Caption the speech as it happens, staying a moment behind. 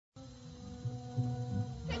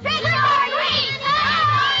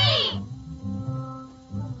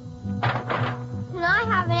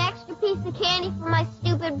of candy for my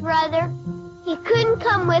stupid brother? He couldn't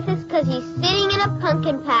come with us because he's sitting in a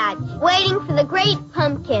pumpkin patch, waiting for the great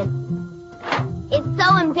pumpkin. It's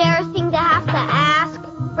so embarrassing to have to ask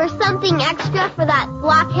for something extra for that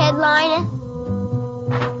blockhead Linus.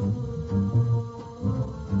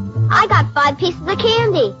 I got 5 pieces of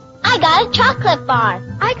candy. I got a chocolate bar.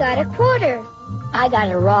 I got a quarter. I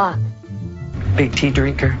got a rock. Big tea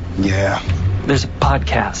drinker? Yeah. There's a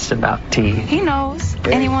podcast about tea. He knows,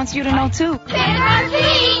 and he wants you to know too. Trick or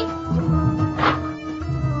treat!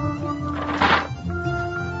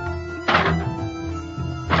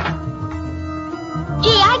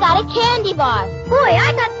 Gee, I got a candy bar. Boy,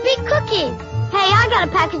 I got 3 cookies. Hey, I got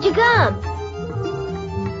a package of gum.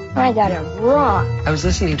 I got a rock. I was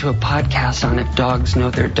listening to a podcast on if dogs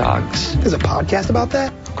know their dogs. There's a podcast about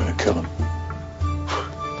that? I'm gonna kill him.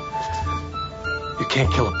 You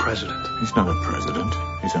can't kill a president. He's not a president.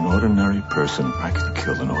 He's an ordinary person. I can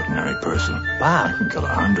kill an ordinary person. Wow. I can kill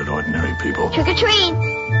 100 ordinary people. Trick or treat.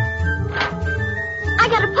 I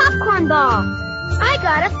got a popcorn ball. I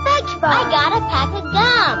got a fetch bar. I got a pack of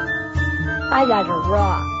gum. I got a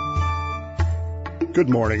rock. Good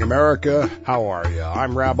morning, America. How are you?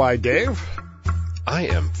 I'm Rabbi Dave. I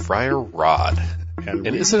am Friar Rod. And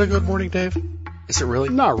is it a good morning, Dave? Is it really?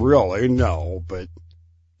 Not really, no, but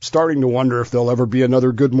starting to wonder if there'll ever be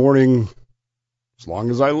another good morning as long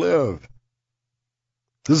as I live.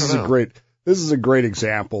 This is a great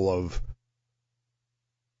example of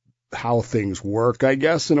how things work, I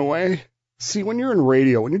guess, in a way. See, when you're in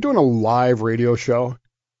radio, when you're doing a live radio show,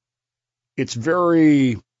 it's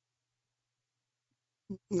very,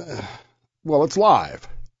 well, it's live.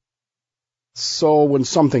 So when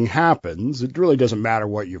something happens, it really doesn't matter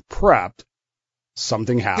what you've prepped.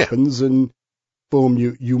 Something happens and boom,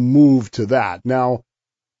 you move to that. Now,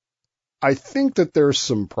 I think that there's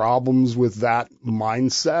some problems with that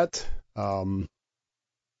mindset.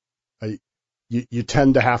 You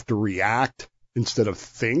tend to have to react instead of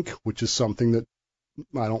think, which is something that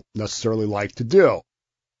I don't necessarily like to do.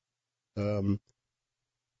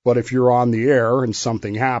 But if you're on the air and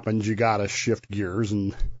something happens, you got to shift gears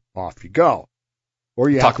and off you go. Or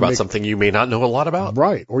you talk about something you may not know a lot about.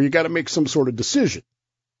 Right. Or you got to make some sort of decision.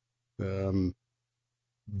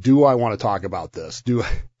 Do I want to talk about this? Do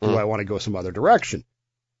I want to go some other direction?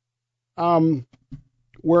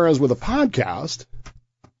 Whereas with a podcast,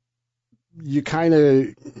 you kind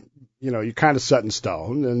of set in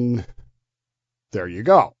stone, and there you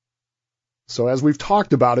go. So as we've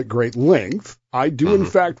talked about at great length, I do in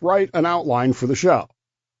fact write an outline for the show.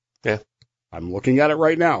 Yeah. I'm looking at it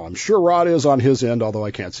right now. I'm sure Rod is on his end, although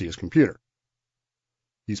I can't see his computer.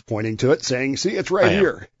 He's pointing to it saying, see, it's right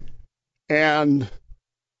here. And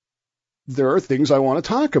there are things I want to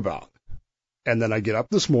talk about. And then I get up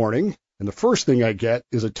this morning, and the first thing I get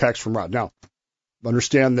is a text from Rod. Now,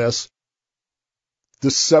 understand this.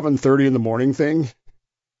 This 7:30 in the morning thing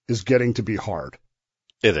is getting to be hard.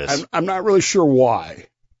 It is. I'm not really sure why,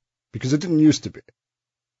 because it didn't used to be.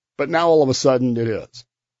 But now all of a sudden it is.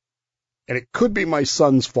 And it could be my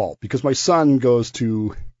son's fault, because my son goes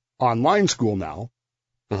to online school now.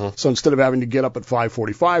 So instead of having to get up at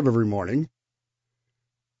 5:45 every morning,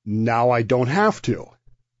 now I don't have to.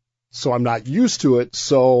 So I'm not used to it.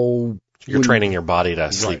 So you're training your body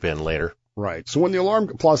to sleep in later. Right. So when the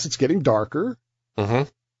alarm, plus it's getting darker.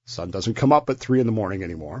 Sun doesn't come up at 3 in the morning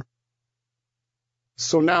anymore.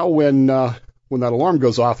 So now when that alarm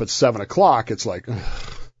goes off at 7 o'clock, it's like,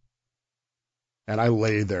 and I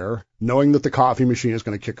lay there knowing that the coffee machine is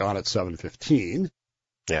going to kick on at 7:15.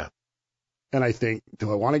 Yeah. And I think,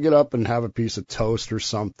 do I want to get up and have a piece of toast or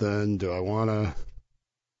something? Do I want to?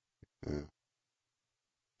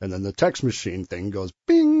 And then the text machine thing goes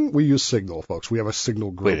bing. We use Signal, folks. We have a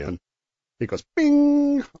Signal group, and it goes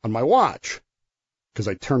bing on my watch because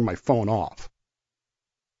I turned my phone off.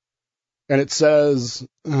 And it says,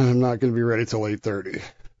 I'm not going to be ready till 8:30.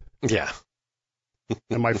 Yeah.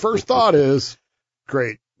 And my first thought is,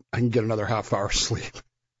 great, I can get another half hour sleep.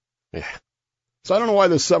 Yeah. So I don't know why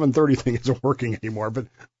this 7:30 thing isn't working anymore, but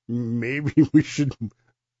maybe we should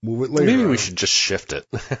move it later. Maybe we should just shift it.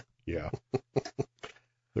 Yeah.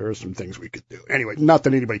 There are some things we could do. Anyway, not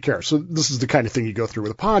that anybody cares. So this is the kind of thing you go through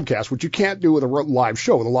with a podcast, which you can't do with a live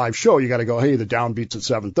show. With a live show, you got to go, hey, the downbeat's at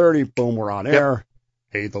 7:30. Boom, we're on air.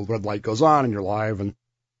 Hey, the red light goes on and you're live. And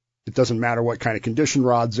it doesn't matter what kind of condition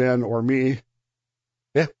Rod's in or me.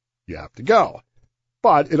 Yeah. You have to go.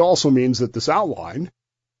 But it also means that this outline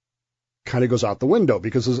kind of goes out the window,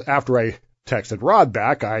 because after I texted Rod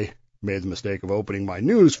back, I made the mistake of opening my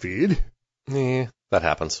news feed. Yeah, that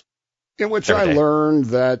happens. In which I learned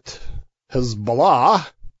that Hezbollah,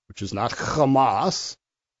 which is not Hamas,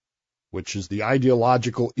 which is the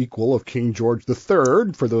ideological equal of King George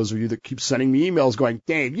III, for those of you that keep sending me emails going,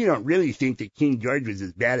 Dave, you don't really think that King George was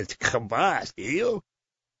as bad as Khabbas, do you?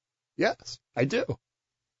 Yes, I do.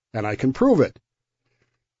 And I can prove it.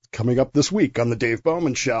 Coming up this week on the Dave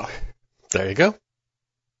Bowman Show. There you go.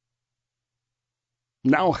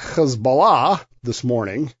 Now Hezbollah this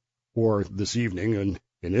morning, or this evening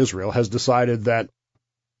in Israel, has decided that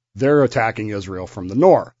they're attacking Israel from the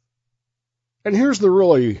north. And here's the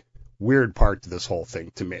really weird part to this whole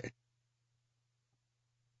thing to me.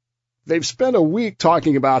 They've spent a week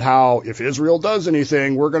talking about how if Israel does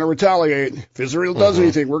anything, we're going to retaliate. If Israel does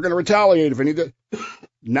anything, we're going to retaliate.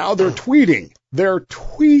 Now they're tweeting. They're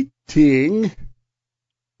tweeting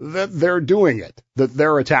that they're doing it, that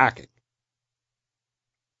they're attacking.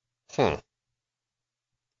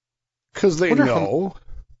 Because they know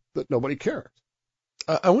that nobody cares.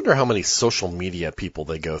 I wonder how many social media people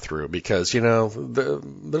they go through, because,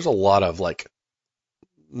 there's a lot of,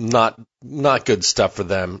 not good stuff for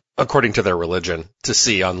them, according to their religion, to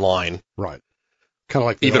see online. Right. Kind of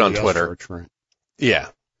like even on Twitter. Church, right? Yeah.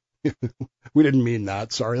 We didn't mean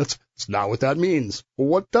that. Sorry. That's not what that means. Well,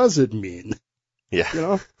 what does it mean?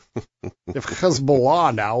 Yeah. If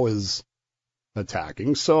Hezbollah now is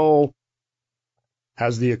attacking, so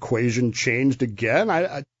has the equation changed again?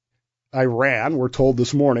 Iran, we're told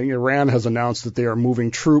this morning, Iran has announced that they are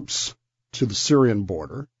moving troops to the Syrian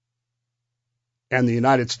border. And the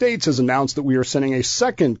United States has announced that we are sending a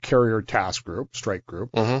second carrier task group, strike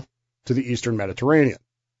group, to the Eastern Mediterranean.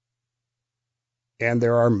 And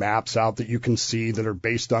there are maps out that you can see that are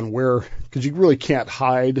based on where, because you really can't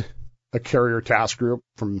hide a carrier task group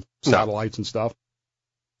from satellites and stuff.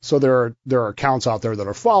 So there are accounts out there that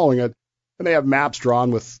are following it, and they have maps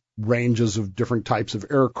drawn with ranges of different types of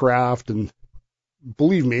aircraft. And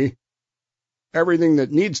believe me, everything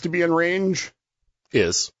that needs to be in range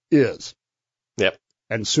is. Yep.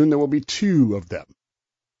 And soon there will be 2 of them.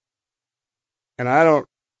 And I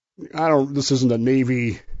don't, this isn't a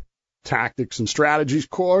Navy tactics and strategies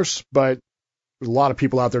course, but there's a lot of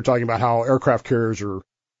people out there talking about how aircraft carriers are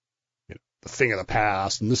the thing of the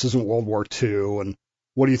past, and this isn't World War II, and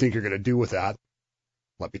what do you think you're going to do with that?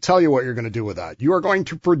 Let me tell you what you're going to do with that. You are going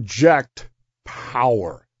to project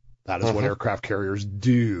power. That is what aircraft carriers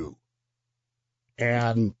do.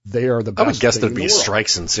 And they are the best. I would guess there'd be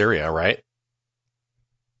strikes in Syria, right?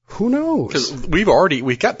 Who knows? Because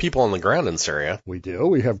we've got people on the ground in Syria. We do.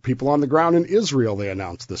 We have people on the ground in Israel, they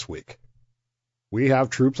announced this week. We have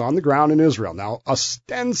troops on the ground in Israel. Now,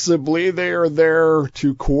 ostensibly, they are there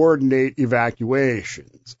to coordinate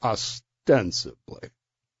evacuations. Ostensibly.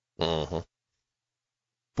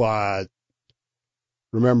 But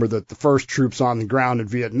remember that the first troops on the ground in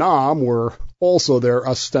Vietnam were also there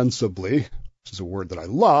ostensibly, which is a word that I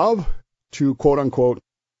love, to quote-unquote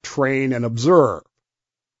train and observe.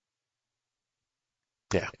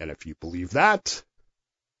 Yeah. And if you believe that,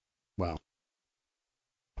 well,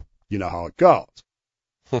 you know how it goes.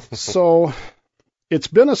 So it's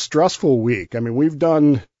been a stressful week. I mean, we've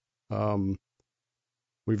done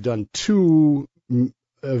 2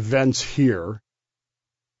 events here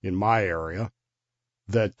in my area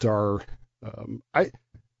that are, I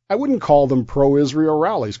wouldn't call them pro-Israel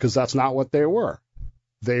rallies, because that's not what they were.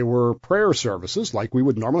 They were prayer services like we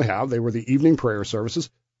would normally have. They were the evening prayer services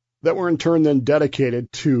that were in turn then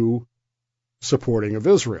dedicated to supporting of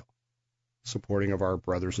Israel, supporting of our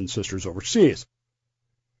brothers and sisters overseas.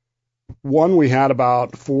 One, we had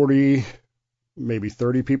about 40, maybe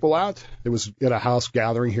 30 people out. It was at a house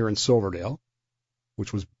gathering here in Silverdale,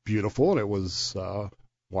 which was beautiful, and it was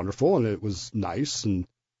wonderful, and it was nice, and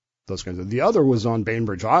those kinds of. The other was on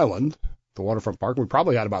Bainbridge Island, the waterfront park. We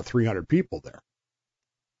probably had about 300 people there.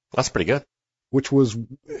 That's pretty good. Which was,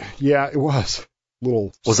 yeah, it was.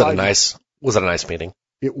 Was it a nice meeting?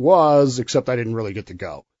 It was, except I didn't really get to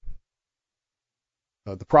go.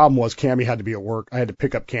 The problem was Cammie had to be at work. I had to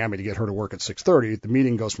pick up Cammie to get her to work at 6:30. The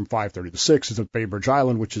meeting goes from 5:30 to 6. It's at Bainbridge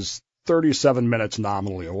Island, which is 37 minutes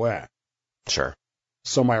nominally away. Sure.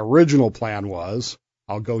 So my original plan was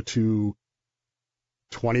I'll go to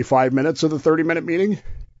 25 minutes of the 30-minute meeting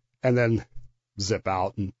and then zip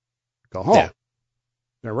out and go home. Yeah.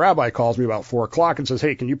 Now, Rabbi calls me about 4 o'clock and says,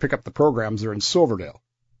 hey, can you pick up the programs? They're in Silverdale.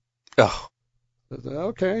 Oh.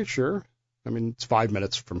 Okay, sure. I mean, it's 5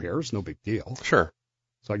 minutes from here. It's no big deal. Sure.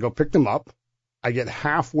 So I go pick them up. I get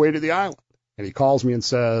halfway to the island, and he calls me and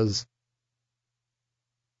says,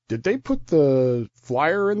 did they put the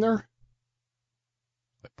flyer in there?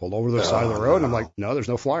 I pulled over to the side of the road, and I'm like, no, there's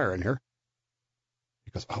no flyer in here.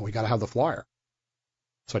 He goes, oh, we got to have the flyer.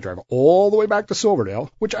 So I drive all the way back to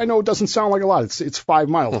Silverdale, which I know doesn't sound like a lot. It's 5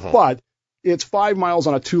 miles, but it's 5 miles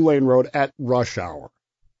on a 2-lane road at rush hour,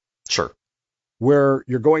 Sure. where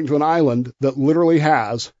you're going to an island that literally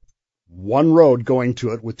has one road going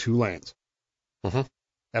to it with 2 lanes. Mm-hmm.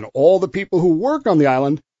 And all the people who work on the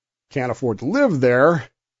island can't afford to live there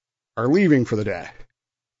are leaving for the day.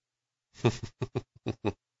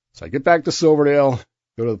 So I get back to Silverdale,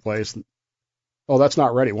 go to the place. Oh, that's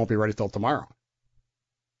not ready. It won't be ready till tomorrow.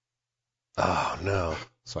 Oh, no.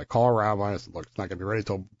 So I call around. I said, look, it's not going to be ready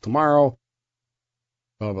till tomorrow.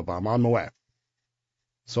 Blah, blah, blah. I'm on my way.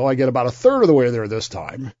 So I get about a third of the way there this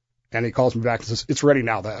time. And he calls me back and says, it's ready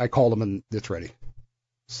now. I called him and it's ready.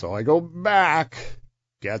 So I go back,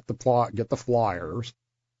 get the flyers.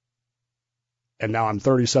 And now I'm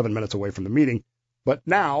 37 minutes away from the meeting. But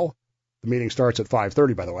now, the meeting starts at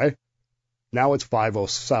 5:30, by the way. Now it's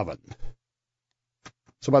 5:07.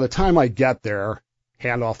 So by the time I get there,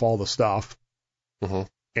 hand off all the stuff, Mm-hmm.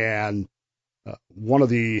 and one of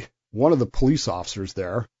the police officers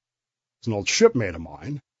there is an old shipmate of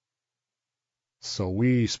mine. So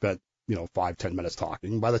we spent, 5-10 minutes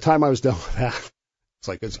talking. By the time I was done with that, it's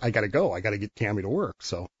like, I got to go. I got to get Cammy to work.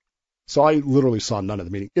 So I literally saw none of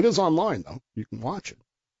the meeting. It is online, though. You can watch it.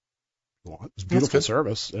 It's a beautiful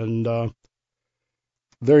service. And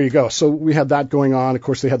there you go. So we had that going on. Of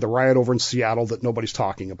course, they had the riot over in Seattle that nobody's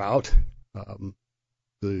talking about.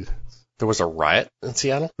 There was a riot in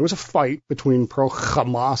Seattle? There was a fight between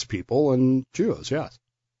pro-Hamas people and Jews, yes.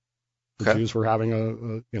 The Jews were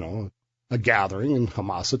having a gathering, and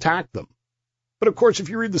Hamas attacked them. But, of course, if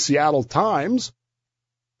you read the Seattle Times,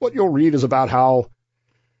 what you'll read is about how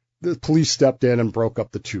the police stepped in and broke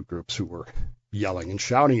up the two groups who were yelling and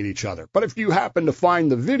shouting at each other. But if you happen to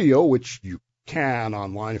find the video, which you can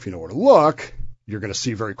online if you know where to look, you're going to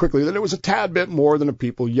see very quickly that it was a tad bit more than the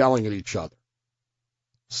people yelling at each other.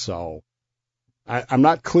 So I'm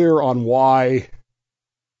not clear on why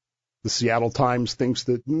the Seattle Times thinks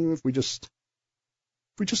that if we just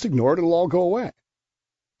ignore it, it'll all go away.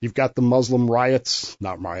 You've got the Muslim riots,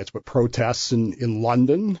 not riots, but protests in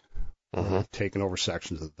London, taking over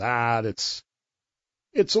sections of that. It's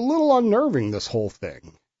a little unnerving, this whole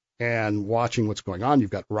thing. And watching what's going on, you've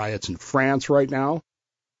got riots in France right now.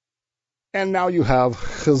 And now you have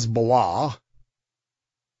Hezbollah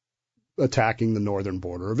attacking the northern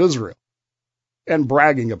border of Israel and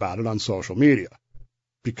bragging about it on social media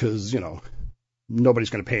because,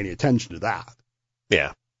 nobody's going to pay any attention to that.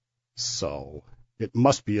 Yeah. So it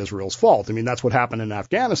must be Israel's fault. I mean, that's what happened in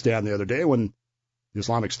Afghanistan the other day when the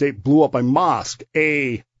Islamic State blew up a mosque.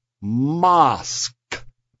 A mosque.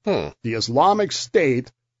 The Islamic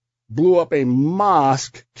State blew up a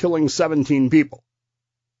mosque, killing 17 people.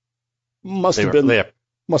 Must have been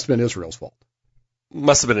Israel's fault.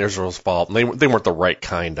 Must have been Israel's fault. They weren't the right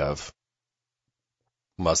kind of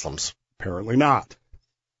Muslims. Apparently not.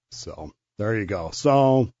 So there you go.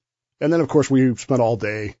 So, and then of course we spent all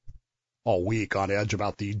week on edge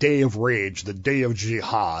about the day of rage, the day of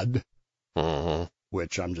jihad,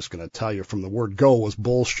 which I'm just going to tell you from the word go was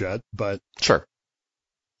bullshit, but sure.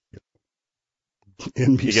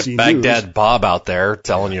 NBC you get Baghdad News, Bob out there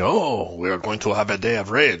telling you, we are going to have a day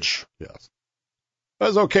of rage. Yes. That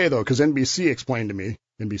was okay, though, because NBC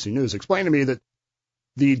News explained to me that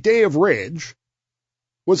the day of rage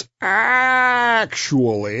was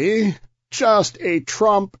actually just a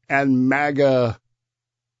Trump and MAGA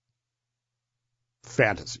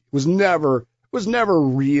fantasy. It was never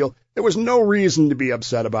real. There was no reason to be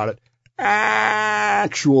upset about it.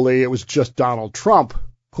 Actually, it was just Donald Trump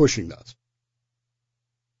pushing this.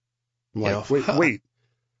 I'm like, wait.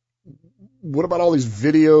 What about all these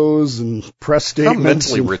videos and press statements?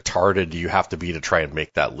 How mentally retarded do you have to be to try and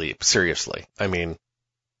make that leap? Seriously. I mean,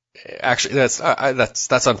 actually,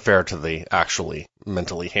 that's unfair to the actually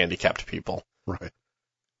mentally handicapped people. Right.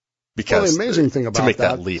 Because the amazing thing about to make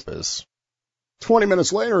that leap is 20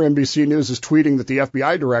 minutes later, NBC News is tweeting that the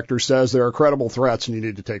FBI director says there are credible threats and you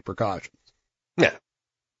need to take precautions. Yeah.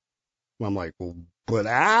 I'm like, well, but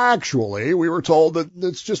actually, we were told that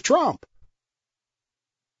it's just Trump.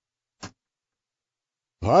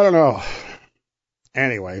 I don't know.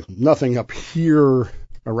 Anyway, nothing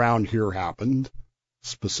around here happened,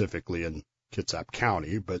 specifically in Kitsap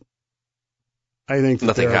County, but I think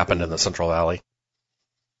nothing happened in the Central Valley.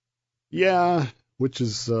 Yeah, which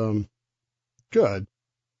is good.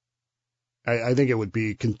 I think it would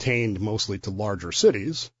be contained mostly to larger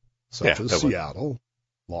cities, such as Seattle,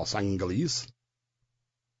 Los Angeles.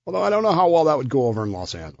 Although I don't know how well that would go over in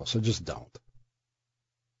Los Angeles. I just don't.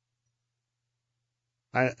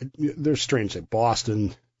 There's strange things,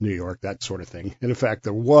 Boston, New York, that sort of thing. And in fact,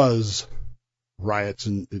 there was riots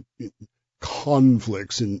and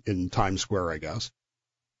conflicts in Times Square, I guess.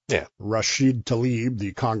 Yeah. Rashid Tlaib,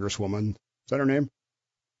 the congresswoman. Is that her name?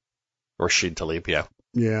 Rashid Tlaib, yeah.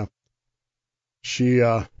 Yeah. She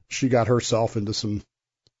got herself into some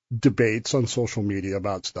debates on social media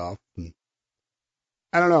about stuff. And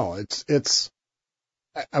I don't know.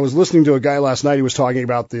 I was listening to a guy last night. He was talking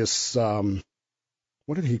about this,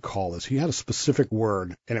 what did he call this? He had a specific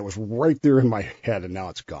word, and it was right there in my head, and now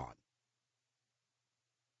it's gone.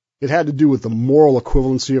 It had to do with the moral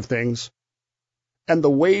equivalency of things and the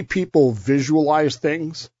way people visualize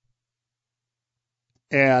things.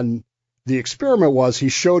 And the experiment was he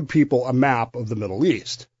showed people a map of the Middle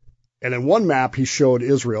East. And in one map, he showed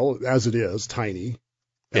Israel as it is, tiny,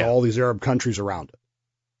 and all these Arab countries around it.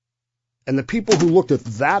 And the people who looked at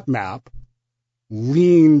that map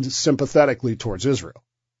leaned sympathetically towards Israel.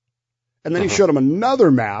 And then he showed them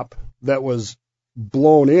another map that was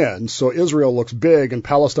blown in, so Israel looks big and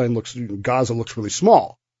Gaza looks really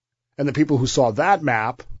small. And the people who saw that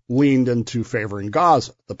map leaned into favoring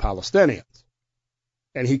Gaza, the Palestinians.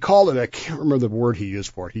 And he called it, I can't remember the word he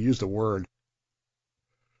used for it. He used a word,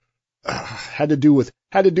 had to do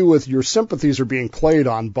with your sympathies are being played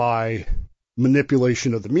on by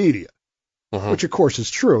manipulation of the media. Which, of course,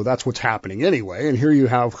 is true. That's what's happening anyway. And here you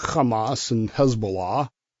have Hamas and Hezbollah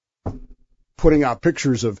putting out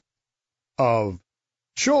pictures of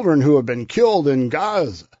children who have been killed in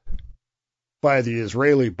Gaza by the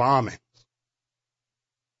Israeli bombings.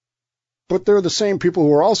 But they're the same people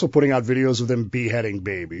who are also putting out videos of them beheading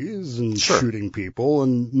babies and shooting people,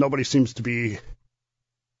 and nobody seems to be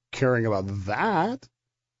caring about that.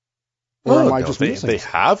 Or am I just missing? They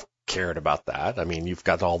have cared about that. I mean, you've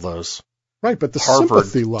got all those... Right, but the Harvard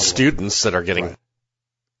sympathy level students that are getting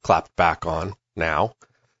clapped back on now,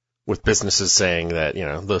 with businesses saying that,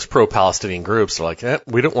 those pro-Palestinian groups are like,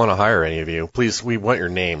 we don't want to hire any of you. Please, we want your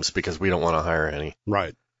names because we don't want to hire any.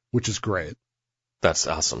 Right, which is great. That's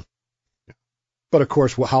awesome. But of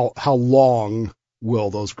course, how long will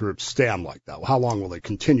those groups stand like that? How long will they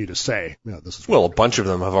continue to say, this is... Well, a bunch of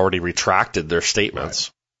them have already retracted their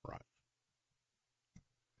statements. Right.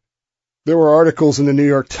 There were articles in the New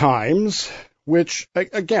York Times, which,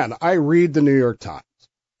 again, I read the New York Times,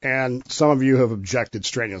 and some of you have objected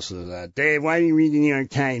strenuously to that. Dave, why do you read the New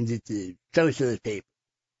York Times? It's a socialist paper.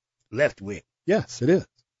 Left wing. Yes, it is.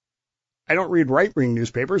 I don't read right-wing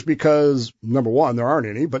newspapers because, number one, there aren't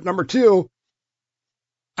any, but number two,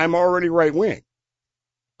 I'm already right-wing.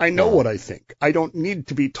 I know what I think. I don't need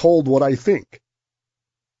to be told what I think.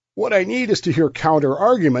 What I need is to hear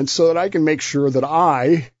counter-arguments so that I can make sure that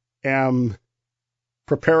I am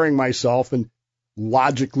preparing myself and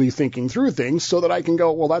logically thinking through things so that I can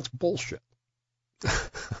go, well, that's bullshit.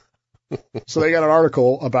 So they got an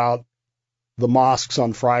article about the mosques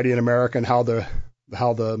on Friday in America and how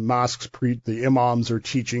the mosques, the imams are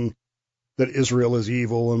teaching that Israel is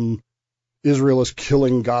evil and Israel is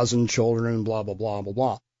killing Gazan children and blah, blah, blah, blah,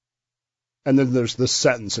 blah. And then there's this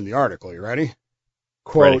sentence in the article. You ready?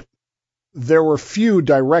 Quote, ready. There were few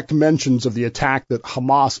direct mentions of the attack that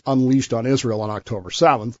Hamas unleashed on Israel on October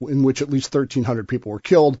 7th, in which at least 1,300 people were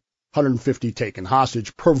killed, 150 taken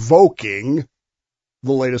hostage, provoking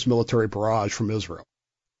the latest military barrage from Israel.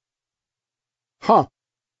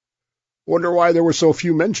 Wonder why there were so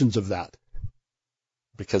few mentions of that.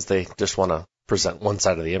 Because they just want to present one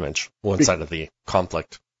side of the image, side of the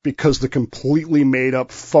conflict. Because the completely made-up,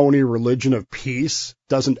 phony religion of peace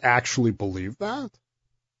doesn't actually believe that?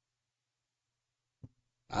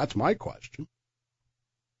 That's my question.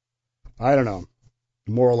 I don't know.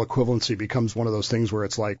 Moral equivalency becomes one of those things where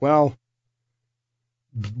it's like, well,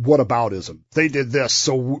 what aboutism? They did this,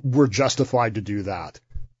 so we're justified to do that.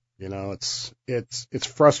 It's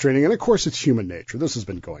frustrating. And of course, it's human nature. This has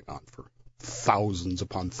been going on for thousands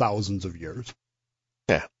upon thousands of years.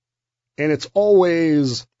 Yeah. And it's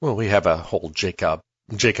always... Well, we have a whole Jacob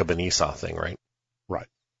and Esau thing, right? Right.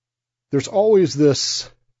 There's always this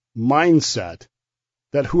mindset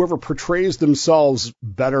that whoever portrays themselves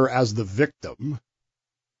better as the victim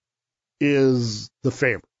is the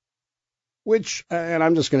favorite. Which, and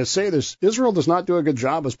I'm just going to say this, Israel does not do a good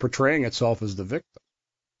job as portraying itself as the victim.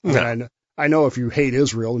 No. I know if you hate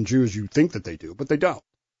Israel and Jews, you think that they do, but they don't.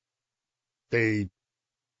 They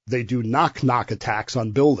do knock-knock attacks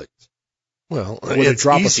on buildings. Well, where they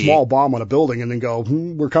drop easy. A small bomb on a building and then go,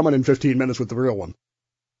 we're coming in 15 minutes with the real one.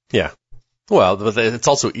 Yeah. Well, but it's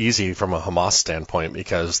also easy from a Hamas standpoint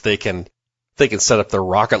because they can set up their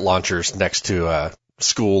rocket launchers next to a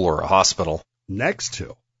school or a hospital. Next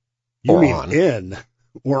to? You or mean on. In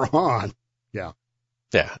or on? Yeah.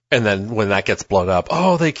 Yeah. And then when that gets blown up,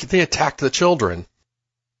 they attacked the children.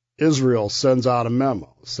 Israel sends out a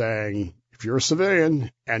memo saying, if you're a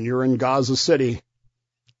civilian and you're in Gaza City,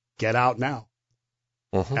 Get out now.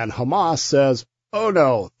 Mm-hmm. And Hamas says, oh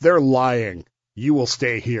no, they're lying. You will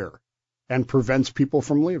stay here, and prevents people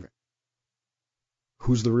from leaving.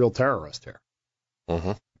 Who's the real terrorist here?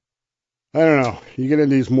 Mm-hmm. I don't know. You get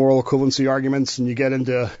into these moral equivalency arguments, and you get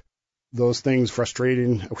into those things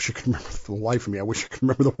frustrating. I wish I could remember for the life of me. I wish I could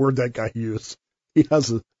remember the word that guy used. He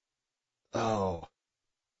has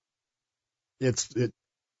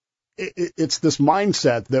it's this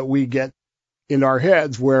mindset that we get in our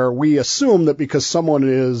heads where we assume that because someone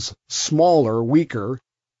is smaller, weaker,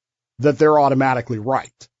 that they're automatically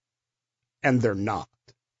right. And they're not.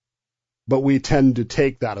 But we tend to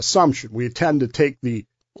take that assumption. We tend to take the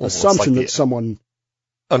assumption that someone...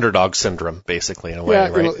 Underdog syndrome, basically, in a way, yeah,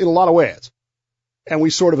 right? in a lot of ways. And we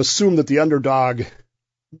sort of assume that the underdog,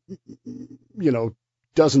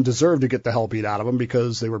 doesn't deserve to get the hell beat out of them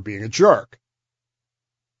because they were being a jerk.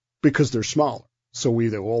 Because they're smaller. So we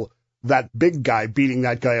either, well, that big guy beating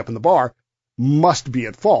that guy up in the bar must be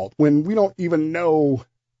at fault when we don't even know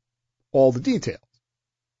all the details.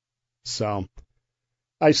 So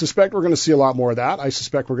I suspect we're going to see a lot more of that. I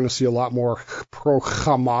suspect we're going to see a lot more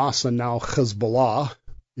pro-Hamas and now Hezbollah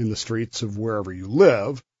in the streets of wherever you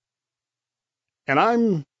live. And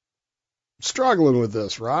I'm struggling with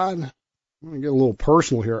this, Rod. I'm going to get a little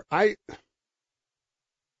personal here. I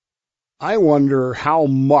wonder how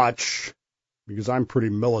much, because I'm pretty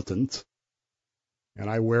militant, and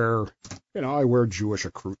I wear Jewish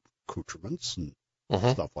accoutrements and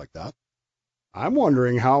stuff like that. I'm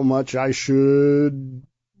wondering how much I should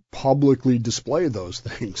publicly display those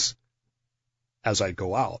things as I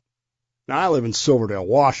go out. Now, I live in Silverdale,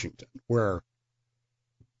 Washington, where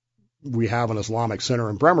we have an Islamic center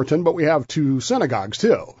in Bremerton, but we have 2 synagogues,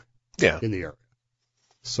 too, in the area.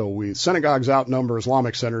 So synagogues outnumber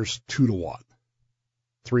Islamic centers 2-1,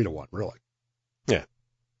 3-1, really. Yeah.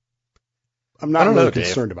 I'm not really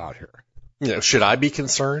concerned about here. Should I be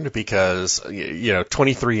concerned? Because,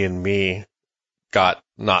 23andMe got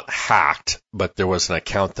not hacked, but there was an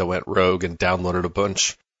account that went rogue and downloaded a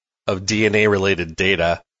bunch of DNA-related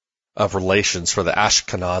data of relations for the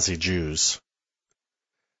Ashkenazi Jews.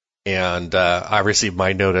 And I received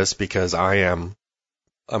my notice because I'm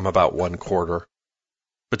about 1/4,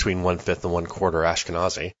 between 1/5 and 1/4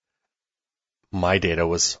 Ashkenazi. My data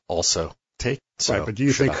was also taken. So right, but do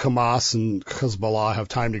you think Hamas and Hezbollah have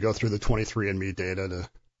time to go through the 23andMe data to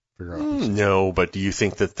figure out? No, but do you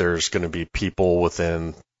think that there's going to be people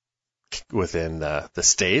within the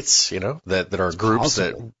states, that are groups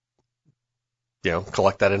possible. that,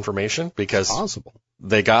 collect that information? Because possible.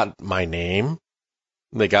 They got my name,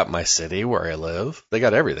 they got my city where I live, they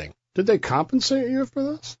got everything. Did they compensate you for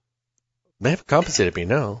this? They haven't compensated me,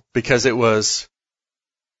 no, because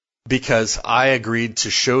I agreed to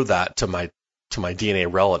show that to my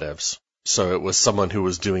DNA relatives. So it was someone who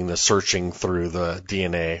was doing the searching through the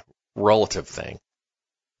DNA relative thing.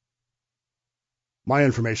 My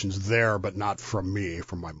information's there, but not from me,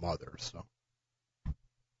 from my mother. So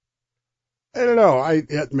I don't know.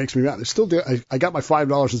 It makes me mad. I got my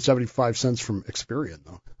 $5.75 from Experian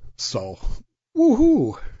though. So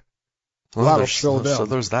woohoo! Well, so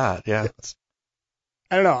there's that. Yeah. Yes.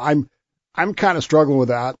 I don't know. I'm kind of struggling with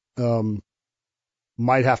that.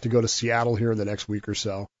 Might have to go to Seattle here in the next week or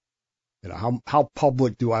so. How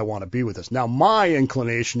public do I want to be with this? Now, my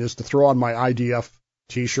inclination is to throw on my IDF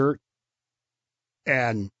T-shirt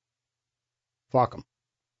and fuck them.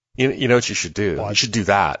 You know what you should do? What? You should do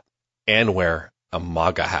that and wear a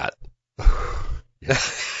MAGA hat.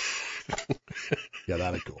 Yeah,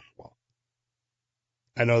 that'd go well.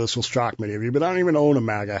 I know this will shock many of you, but I don't even own a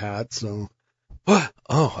MAGA hat, so. What?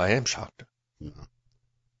 Oh, I am shocked. No.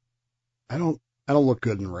 I don't look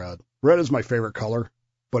good in red. Red is my favorite color,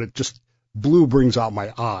 but blue brings out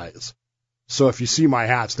my eyes. So if you see my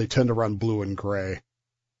hats, they tend to run blue and gray,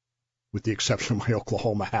 with the exception of my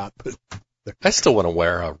Oklahoma hat. But I still want to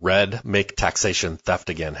wear a red "Make Taxation Theft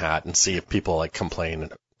Again" hat and see if people complain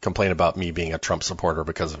about me being a Trump supporter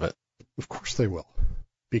because of it. Of course they will,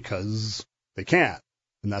 because they can't,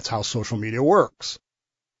 and that's how social media works.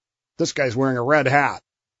 This guy's wearing a red hat.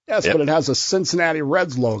 Yes, yep. But it has a Cincinnati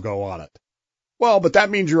Reds logo on it. Well, but that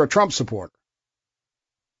means you're a Trump supporter.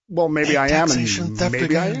 Well, maybe I am, and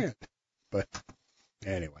maybe I ain't. But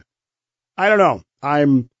anyway, I don't know.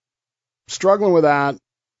 I'm struggling with that,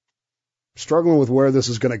 struggling with where this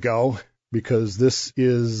is going to go, because this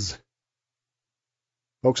is,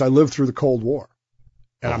 folks, I lived through the Cold War,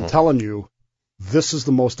 and I'm telling you, this is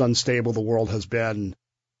the most unstable the world has been,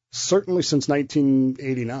 certainly since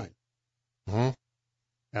 1989.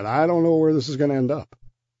 And I don't know where this is going to end up.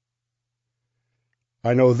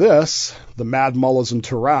 I know this, the mad mullahs in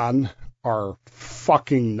Tehran are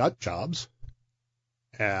fucking nut jobs.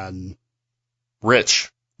 And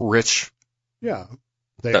Rich, yeah,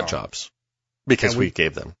 they nut are. jobs. Because we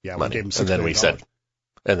gave them money. We gave them $6 and then we million. said,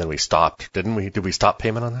 and then we stopped, didn't we? Did we stop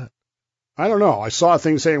payment on that? I don't know. I saw a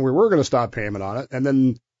thing saying we were going to stop payment on it, and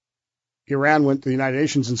then Iran went to the United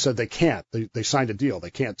Nations and said they can't. They signed a deal.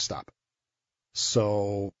 They can't stop it.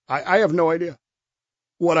 So I have no idea.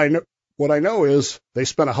 What I know is they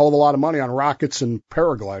spent a hell of a lot of money on rockets and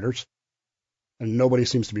paragliders, and nobody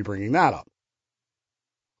seems to be bringing that up.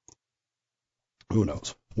 Who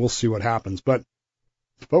knows? We'll see what happens. But,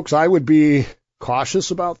 folks, I would be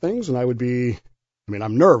cautious about things, and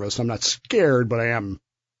I'm nervous. I'm not scared, but I am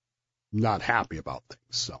not happy about things.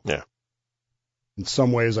 So, yeah. In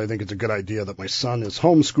some ways, I think it's a good idea that my son is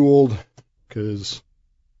homeschooled, because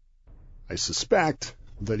I suspect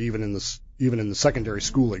that even in the secondary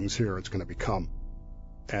schoolings here, it's going to become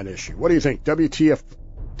an issue. What do you think? WTF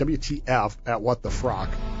at whatthefrock.org.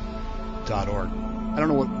 I don't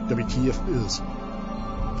know what WTF is.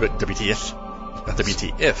 But WTF.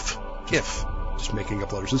 If. Just making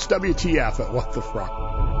up letters. It's WTF at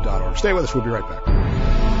whatthefrock.org. Stay with us. We'll be right back.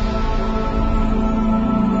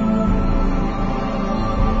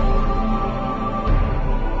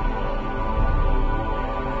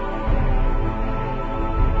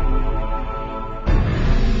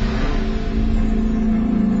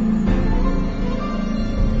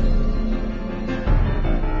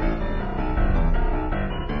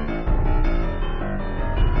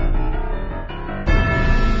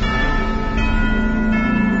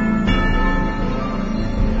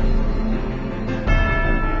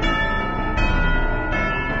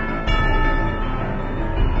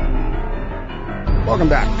 Welcome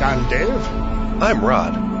back. I'm Dave. I'm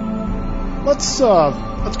Rod. Let's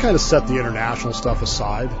kind of set the international stuff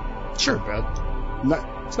aside. Sure. A bit.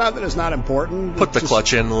 It's not that it's not important. Put the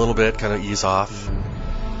clutch in a little bit, kind of ease off.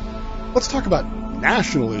 Let's talk about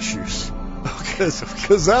national issues.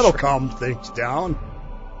 Because that'll calm things down.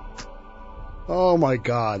 Oh, my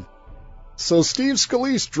God. So Steve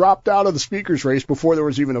Scalise dropped out of the speaker's race before there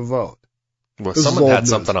was even a vote. Well, someone had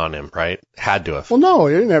something on him, right? Had to have. Well, no,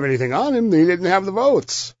 he didn't have anything on him. He didn't have the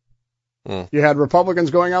votes. You had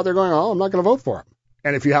Republicans going out there going, oh, I'm not going to vote for him.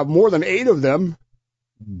 And if you have more than 8 of them,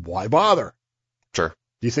 why bother? Sure.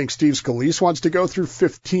 Do you think Steve Scalise wants to go through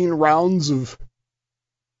 15 rounds of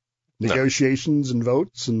negotiations and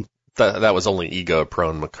votes? And that was only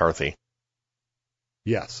ego-prone McCarthy.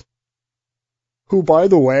 Yes. Who, by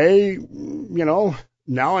the way,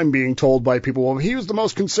 now I'm being told by people, well, he was the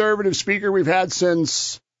most conservative speaker we've had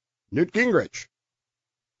since Newt Gingrich,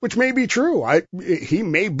 which may be true. He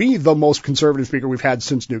may be the most conservative speaker we've had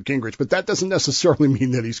since Newt Gingrich, but that doesn't necessarily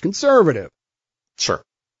mean that he's conservative. Sure.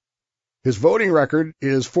 His voting record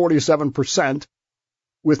is 47%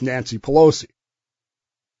 with Nancy Pelosi.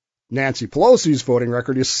 Nancy Pelosi's voting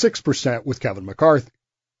record is 6% with Kevin McCarthy.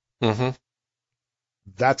 Mm-hmm.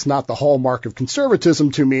 That's not the hallmark of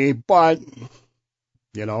conservatism to me, but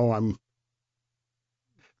there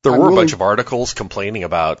were a bunch of articles complaining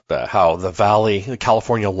about how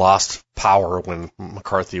California lost power when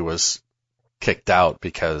McCarthy was kicked out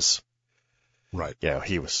because, right? Yeah,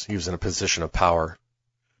 he was in a position of power,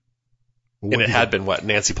 and it had been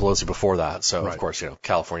Nancy Pelosi before that. So right. Of course,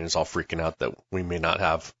 Californians all freaking out that we may not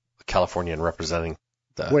have a Californian representing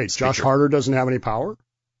the. Wait, speaker. Josh Harder doesn't have any power?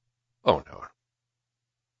 Oh no.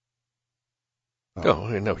 Oh,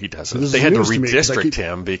 no, he doesn't. So they had to me, redistrict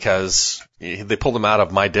him because they pulled him out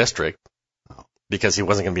of my district because he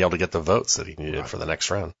wasn't going to be able to get the votes that he needed for the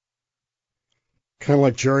next round. Kind of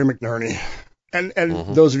like Jerry McNerney. And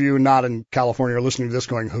those of you not in California are listening to this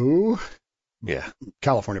going, who? Yeah.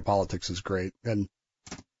 California politics is great. And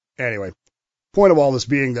anyway, point of all this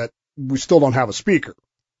being that we still don't have a speaker.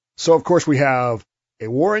 So, of course, we have a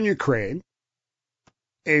war in Ukraine,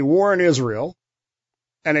 a war in Israel,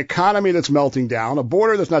 an economy that's melting down, a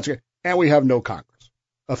border that's not, and we have no Congress,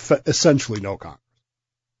 essentially no Congress.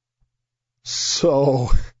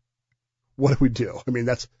 So what do we do? I mean,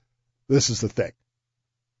 this is the thing.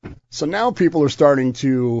 So now people are starting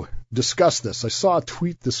to discuss this. I saw a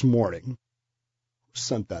tweet this morning. Who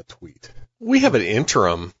sent that tweet? We have an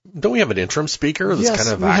interim. Don't we have an interim speaker that's kind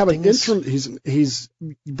of acting? Yes, we have an interim.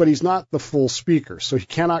 But he's not the full speaker, so he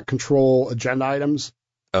cannot control agenda items.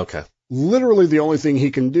 Okay. Literally the only thing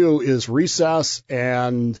he can do is recess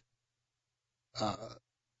and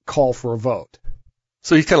call for a vote.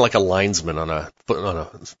 So he's kind of like a linesman on a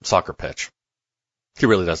soccer pitch. He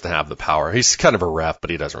really doesn't have the power. He's kind of a ref, but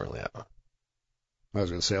he doesn't really have. I was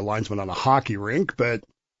going to say a linesman on a hockey rink, but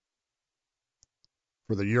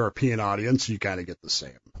for the European audience, you kind of get the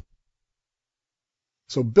same.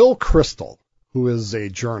 So Bill Kristol, who is a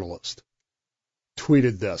journalist,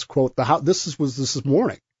 tweeted this, quote, this is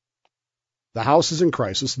morning. The House is in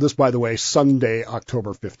crisis. This, by the way, Sunday,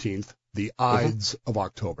 October 15th, the Ides of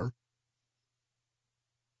October.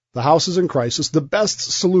 The House is in crisis. The best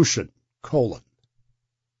solution,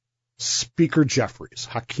 Speaker Jeffries,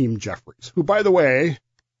 Hakeem Jeffries, who, by the way,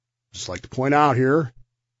 just like to point out here,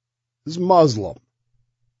 is Muslim.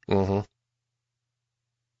 Mm-hmm.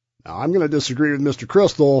 Now, I'm going to disagree with Mr.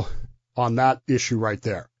 Kristol on that issue right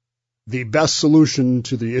there. The best solution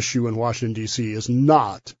to the issue in Washington, D.C. is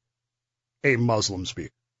not a Muslim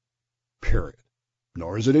speaker, period.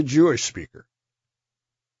 Nor is it a Jewish speaker.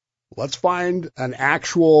 Let's find an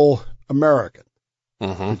actual American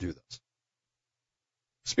to do this.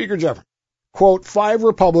 Speaker Jeffries, quote, 5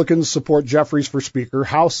 Republicans support Jeffries for Speaker.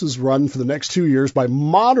 House is run for the next 2 years by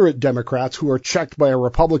moderate Democrats who are checked by a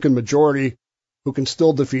Republican majority who can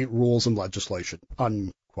still defeat rules and legislation,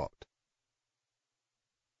 unquote.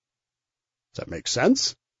 Does that make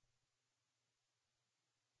sense?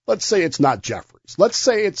 Let's say it's not Jeffries. Let's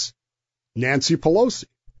say it's Nancy Pelosi,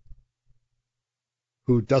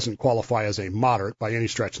 who doesn't qualify as a moderate by any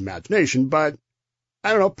stretch of imagination, but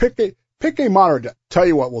I don't know, pick a moderate. Tell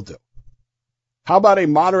you what we'll do. How about a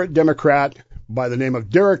moderate Democrat by the name of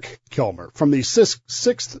Derek Kilmer from the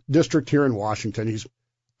 6th District here in Washington? He's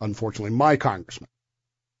unfortunately my congressman,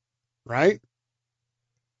 right?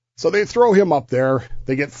 So they throw him up there.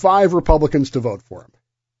 They get 5 Republicans to vote for him.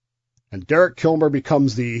 And Derek Kilmer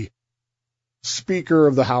becomes the Speaker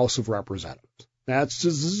of the House of Representatives. This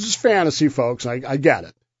is just fantasy, folks. I get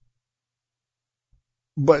it.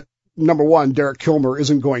 But number one, Derek Kilmer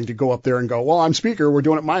isn't going to go up there and go, well, I'm Speaker. We're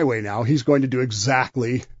doing it my way now. He's going to do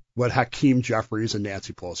exactly what Hakeem Jeffries and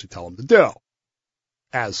Nancy Pelosi tell him to do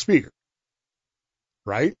as Speaker.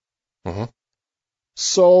 Right? Mm-hmm.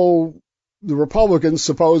 So the Republicans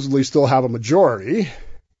supposedly still have a majority.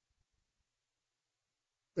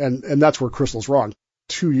 And that's where Crystal's wrong.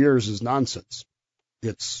 2 years is nonsense.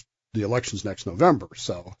 It's the election's next November,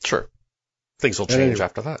 so. Sure. Things will change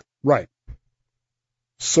after that. Right.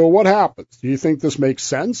 So what happens? Do you think this makes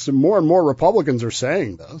sense? And more Republicans are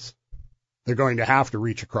saying this. They're going to have to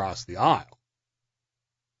reach across the aisle.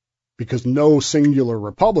 Because no singular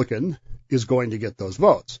Republican is going to get those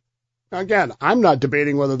votes. Now, again, I'm not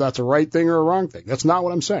debating whether that's a right thing or a wrong thing. That's not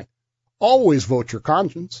what I'm saying. Always vote your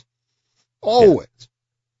conscience. Always. Yeah.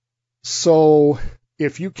 So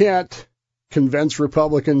if you can't convince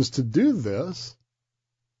Republicans to do this,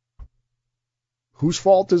 whose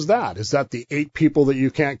fault is that? Is that the 8 people that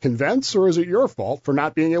you can't convince, or is it your fault for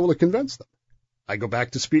not being able to convince them? I go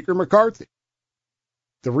back to Speaker McCarthy.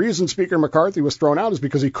 The reason Speaker McCarthy was thrown out is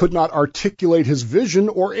because he could not articulate his vision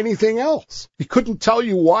or anything else. He couldn't tell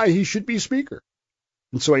you why he should be Speaker.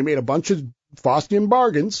 And so he made a bunch of Faustian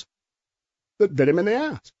bargains that bit him in the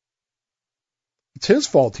ass. It's his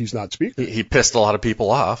fault he's not Speaker. He pissed a lot of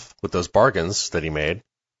people off with those bargains that he made.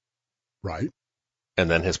 Right. And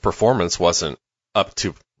then his performance wasn't up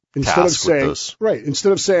to task with those. Right.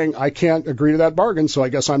 Instead of saying, I can't agree to that bargain, so I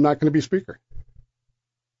guess I'm not going to be Speaker.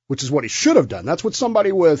 Which is what he should have done. That's what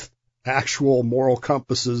somebody with actual moral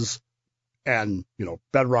compasses and,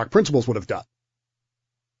 bedrock principles would have done.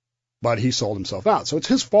 But he sold himself out. So it's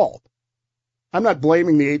his fault. I'm not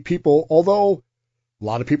blaming the 8 people, although a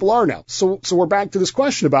lot of people are now. So we're back to this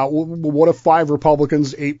question about, well, what if 5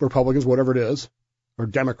 Republicans, 8 Republicans, whatever it is, or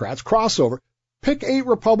Democrats cross over? Pick 8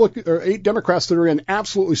 Democrats that are in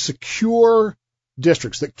absolutely secure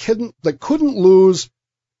districts that couldn't lose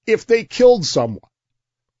if they killed someone.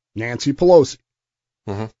 Nancy Pelosi,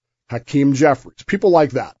 Hakeem Jeffries, people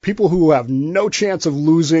like that, people who have no chance of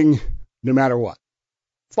losing no matter what.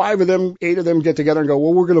 5 of them, 8 of them get together and go,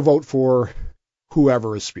 well, we're going to vote for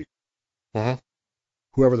whoever is Speaker.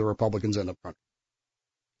 Whoever the Republicans end up running.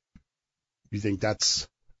 You think that's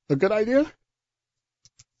a good idea?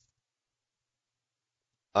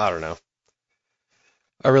 I don't know.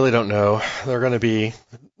 I really don't know. They're going to be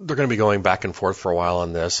going back and forth for a while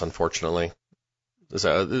on this, unfortunately.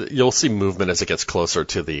 So you'll see movement as it gets closer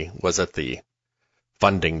to the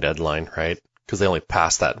funding deadline, right? Because they only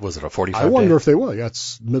passed that. Was it a 45 day? I wonder if they will. Yeah,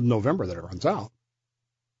 it's mid-November that it runs out.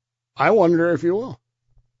 I wonder if you will.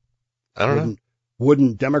 I don't know.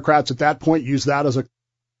 Wouldn't Democrats at that point use that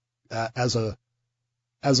as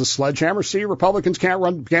a sledgehammer? See, Republicans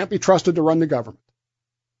can't be trusted to run the government.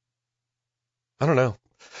 I don't know.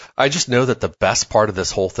 I just know that the best part of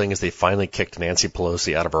this whole thing is they finally kicked Nancy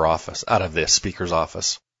Pelosi out of her office, out of the Speaker's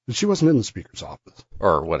office. She wasn't in the Speaker's office.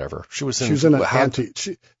 Or whatever. She was in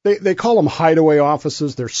they call them hideaway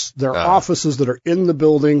offices. They're offices that are in the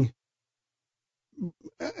building.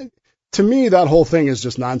 to me, that whole thing is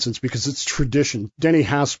just nonsense because it's tradition. Denny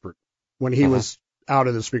Haspert, when he was out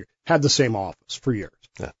of the speaker, had the same office for years.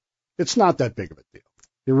 Yeah. It's not that big of a deal.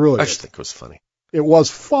 It really I is. just think it was funny. It was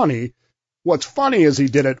funny. What's funny is he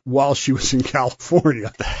did it while she was in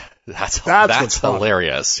California. That's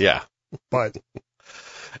hilarious. Yeah. But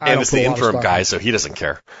and it's the interim guy, so he doesn't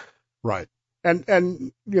care. Right.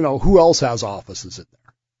 And who else has offices in there?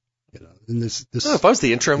 In this if I was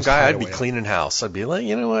the interim guy, I'd be cleaning house. I'd be like,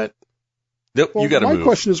 you know what? Nope, you got to move. My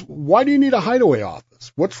question is, why do you need a hideaway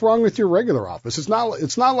office? What's wrong with your regular office? It's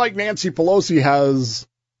not like Nancy Pelosi has.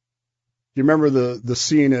 Do you remember the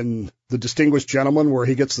scene in The Distinguished Gentleman where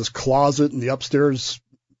he gets this closet in the upstairs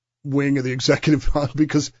wing of the executive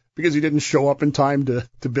because he didn't show up in time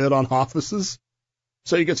to bid on offices?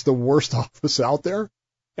 So he gets the worst office out there.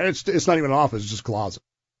 And it's not even an office, it's just a closet.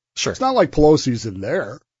 Sure. It's not like Pelosi's in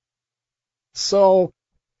there. So,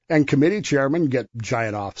 and committee chairmen get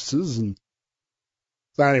giant offices. And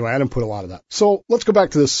so anyway, I didn't put a lot of that. So let's go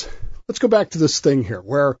back to this. Let's go back to this thing here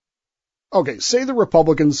where, okay, say the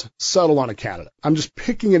Republicans settle on a candidate. I'm just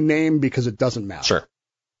picking a name because it doesn't matter. Sure.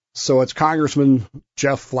 So it's Congressman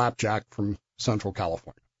Jeff Flapjack from Central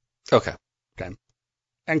California. Okay. Okay.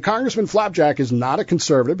 And Congressman Flapjack is not a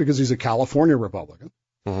conservative because he's a California Republican.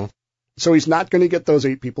 Mm-hmm. So he's not going to get those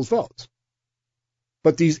 8 people's votes.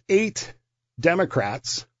 But these 8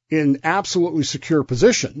 Democrats in absolutely secure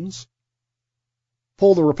positions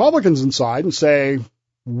pull the Republicans inside and say,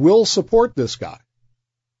 we'll support this guy.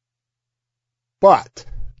 But, ...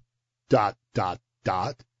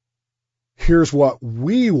 here's what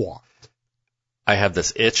we want. I have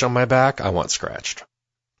this itch on my back I want scratched.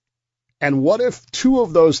 And what if 2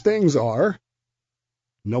 of those things are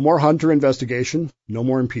no more Hunter investigation, no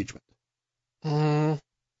more impeachment?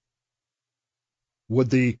 Would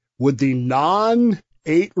the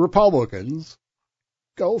non-8 Republicans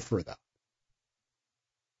go for that?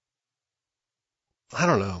 I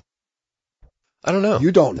don't know.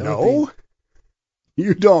 You don't know?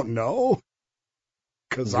 You don't know?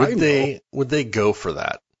 Because I know. Would they go for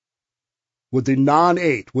that? Would the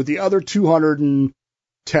non-8, would the other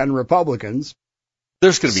 210 Republicans?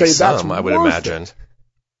 There's going to be some, I would imagine.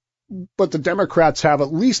 But the Democrats have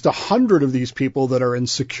at least 100 of these people that are in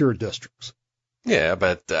secure districts. Yeah,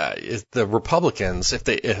 but if the Republicans, if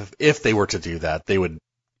they were to do that,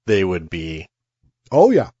 they would be. Oh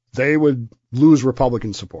yeah, they would lose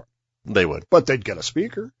Republican support. They would, but they'd get a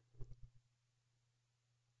speaker.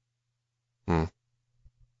 Do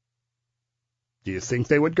you think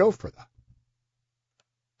they would go for that?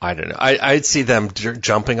 I don't know. I'd see them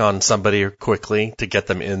jumping on somebody quickly to get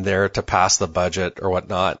them in there to pass the budget or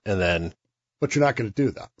whatnot, and then. But you're not going to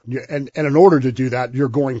do that. And in order to do that, you're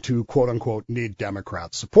going to, quote unquote, need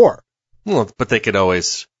Democrat support. Well, but they could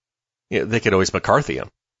always McCarthy him,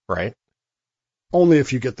 right? Only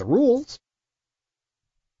if you get the rules.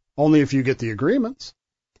 Only if you get the agreements.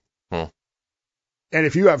 And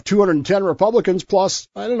if you have 210 Republicans plus,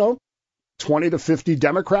 I don't know, 20 to 50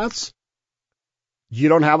 Democrats, you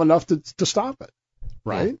don't have enough to stop it,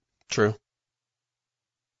 right? True.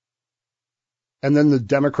 And then the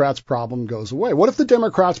Democrats' problem goes away. What if the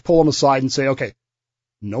Democrats pull them aside and say, okay,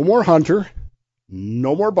 no more Hunter,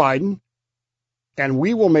 no more Biden, and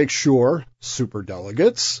we will make sure,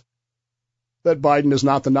 superdelegates, that Biden is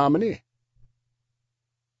not the nominee?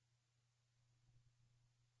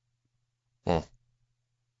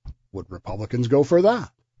 Would Republicans go for that?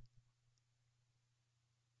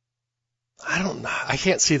 I don't know. I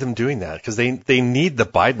can't see them doing that because they need the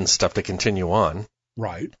Biden stuff to continue on.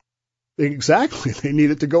 Right. Exactly. They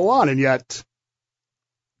need it to go on, and yet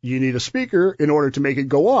you need a speaker in order to make it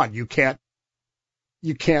go on. You can't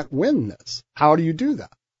win this. How do you do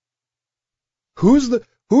that? Who's the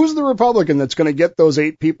Republican that's going to get those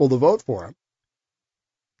 8 people to vote for him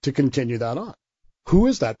to continue that on? Who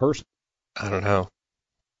is that person? I don't know.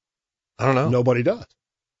 Nobody does.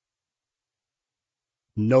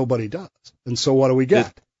 Nobody does. And so what do we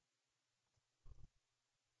get?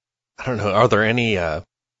 I don't know. Are there any, I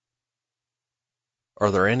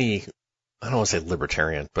don't want to say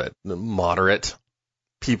libertarian, but moderate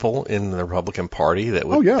people in the Republican Party that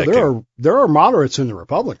would? Oh yeah, there are moderates in the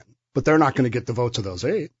Republican, but they're not going to get the votes of those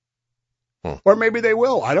 8. Or maybe they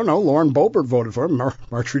will. I don't know. Lauren Boebert voted for him.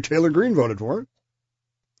 Marjorie Taylor Greene voted for him.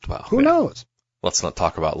 Well, who knows? Let's not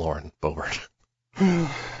talk about Lauren Boebert. And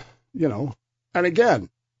again,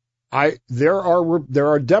 there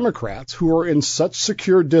are Democrats who are in such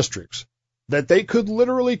secure districts that they could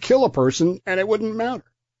literally kill a person and it wouldn't matter.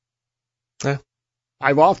 Yeah.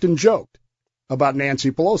 I've often joked, about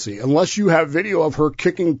Nancy Pelosi, unless you have video of her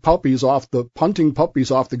kicking punting puppies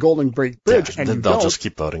off the Golden Gate Bridge. Yeah, and they'll just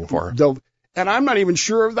keep voting for her. And I'm not even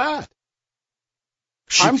sure of that.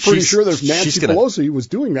 I'm pretty sure that if Nancy Pelosi was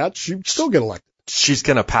doing that, she'd still get elected. She's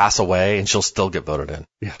going to pass away, and she'll still get voted in.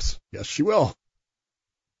 Yes, she will.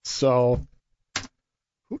 So,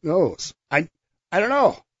 who knows? I don't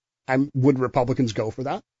know. Would Republicans go for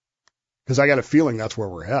that? Because I got a feeling that's where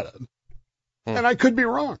we're headed. And I could be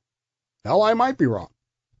wrong. Hell, I might be wrong.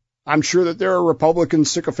 I'm sure that there are Republican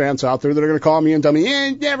sycophants out there that are going to call me and tell me,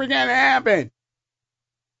 it's never going to happen.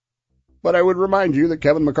 But I would remind you that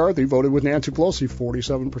Kevin McCarthy voted with Nancy Pelosi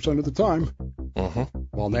 47% of the time,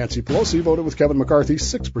 while Nancy Pelosi voted with Kevin McCarthy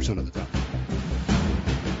 6% of the time.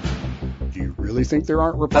 Do you really think there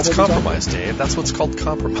aren't Republicans? That's compromise, Dave. That's what's called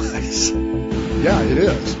compromise. Yeah, it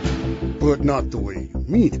is. But not the way you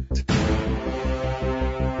mean it.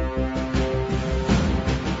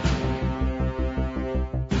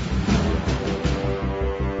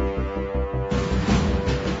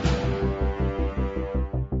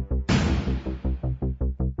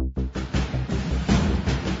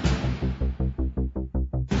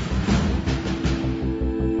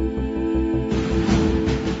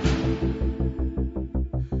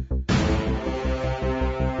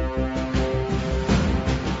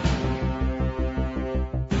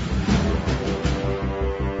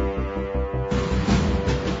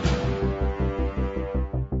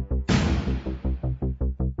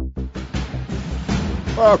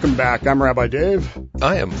 Welcome back. I'm Rabbi Dave.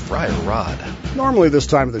 I am Friar Rod. Normally this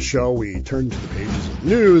time of the show, we turn to the pages of the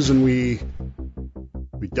news and we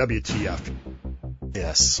WTF.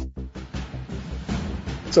 Yes.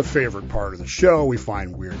 It's a favorite part of the show. We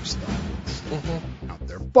find weird stuff out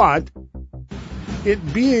there. But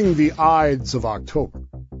it being the Ides of October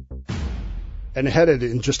and headed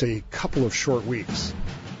in just a couple of short weeks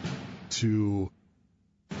to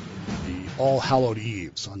the All Hallowed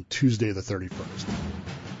Eves on Tuesday the 31st,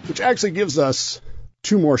 which actually gives us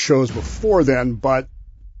 2 more shows before then, but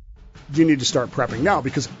you need to start prepping now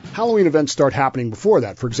because Halloween events start happening before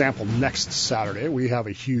that. For example, next Saturday, we have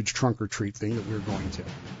a huge trunk or treat thing that we're going to.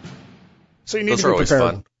 So you need to be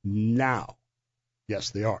prepared now. Yes,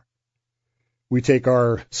 they are. We take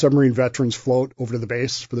our submarine veterans float over to the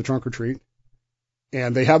base for the trunk or treat,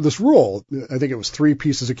 and they have this rule. I think it was 3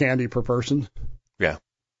 pieces of candy per person. Yeah.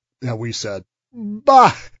 And we said,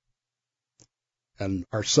 bah! And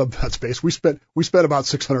our sub-vet space, we spent about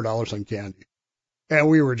 $600 on candy. And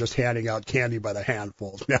we were just handing out candy by the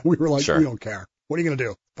handfuls. Man, we were like, We don't care. What are you going to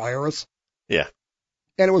do? Fire us? Yeah.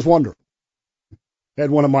 And it was wonderful. I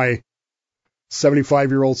had one of my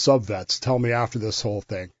 75-year-old sub-vets tell me after this whole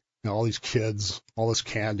thing, all these kids, all this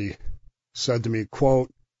candy, said to me,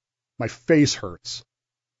 quote, my face hurts.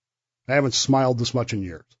 I haven't smiled this much in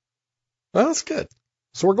years. Well, that's good.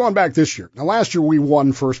 So we're going back this year. Now, last year we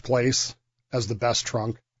won first place as the best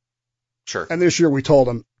trunk. Sure. And this year we told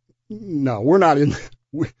them, no, we're not in.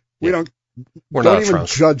 We're not even trunk.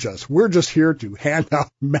 Judge us. We're just here to hand out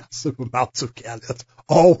massive amounts of candy. That's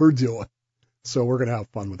all we're doing. So we're going to have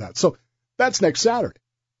fun with that. So that's next Saturday.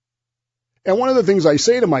 And one of the things I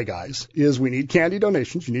say to my guys is we need candy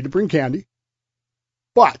donations. You need to bring candy,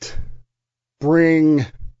 but bring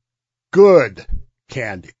good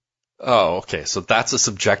candy. Oh, okay. So that's a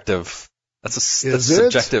subjective. That's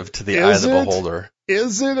subjective to the eye of the beholder.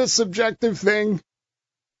 Is it a subjective thing?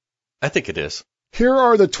 I think it is. Here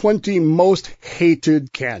are the 20 most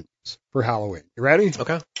hated candies for Halloween. You ready?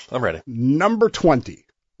 Okay, I'm ready. Number 20,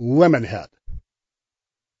 lemon head.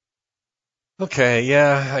 Okay,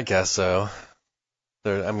 yeah, I guess so.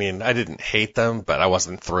 I mean, I didn't hate them, but I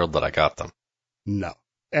wasn't thrilled that I got them. No.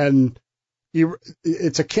 And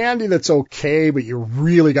it's a candy that's okay, but you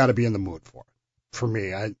really got to be in the mood for it. For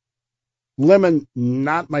me, lemon,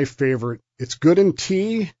 not my favorite. It's good in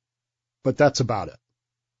tea, but that's about it.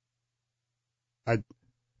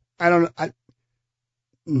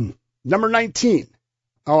 Number 19.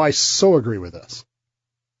 Oh, I so agree with this.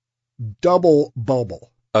 Double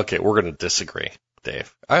bubble. Okay, we're going to disagree,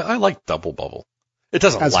 Dave. I like double bubble. It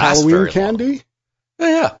doesn't as last Halloween very candy?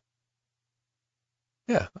 long.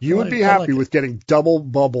 Yeah. You would be happy with getting double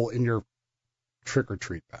bubble in your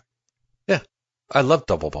trick-or-treat bag. Yeah. I love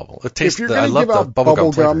double bubble. It tastes. I love the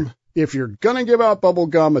bubble gum. If you're going to give out bubble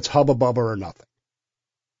gum, it's Hubba Bubba or nothing.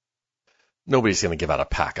 Nobody's going to give out a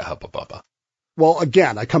pack of Hubba Bubba. Well,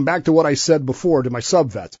 again, I come back to what I said before to my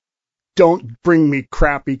sub-vets. Don't bring me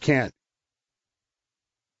crappy candy.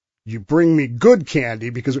 You bring me good candy,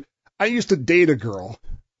 because I used to date a girl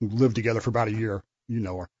who lived together for about a year. You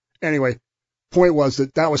know her. Anyway, point was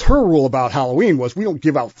that was her rule about Halloween was we don't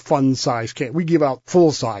give out fun-size candy. We give out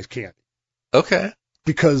full-size candy. Okay.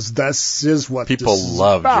 Because this is what people this is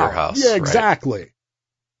loved about. your house. Yeah, exactly. Right?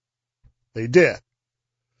 They did.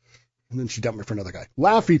 And then she dumped me for another guy.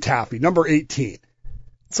 Laffy Taffy, number 18.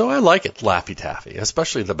 So I like it, Laffy Taffy,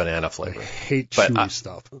 especially the banana flavor. I hate chewy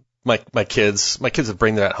stuff. My kids would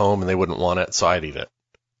bring that home and they wouldn't want it, so I'd eat it.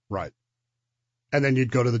 Right. And then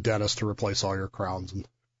you'd go to the dentist to replace all your crowns and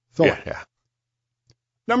fill it. Yeah.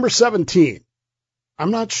 Number 17.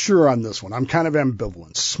 I'm not sure on this one. I'm kind of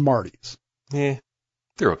ambivalent. Smarties. Yeah,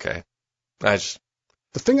 they're okay. The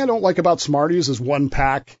thing I don't like about Smarties is one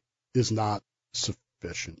pack is not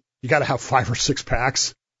sufficient. You got to have 5 or 6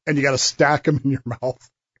 packs, and you got to stack them in your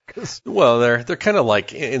mouth. Well, they're kind of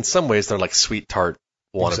like, in some ways, they're like sweet tart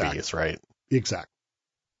wannabes, right? Exactly.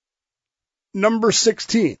 Number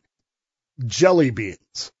 16, jelly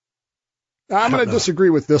beans. Now, I'm going to disagree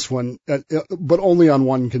with this one, but only on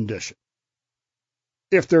one condition.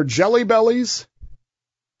 If they're Jelly Bellies,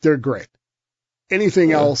 they're great.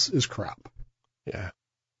 Anything else is crap. Yeah.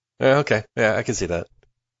 Okay. Yeah, I can see that.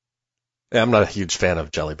 Yeah, I'm not a huge fan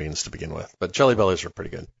of jelly beans to begin with, but Jelly Bellies are pretty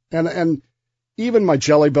good. And even my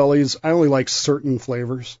Jelly Bellies, I only like certain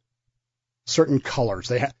flavors, certain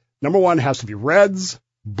colors. Number one has to be reds,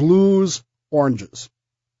 blues, oranges,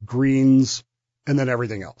 greens, and then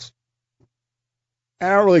everything else.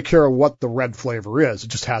 And I don't really care what the red flavor is. It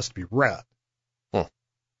just has to be red.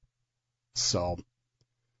 So,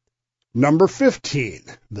 number 15.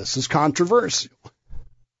 This is controversial.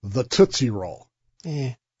 The Tootsie Roll.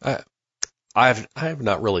 Yeah. I have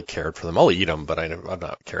not really cared for them. I'll eat them, but I've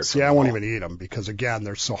not cared for them. See, I won't even eat them because, again,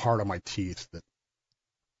 they're so hard on my teeth that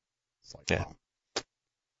it's like, yeah. Oh.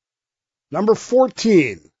 Number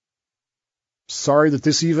 14. Sorry that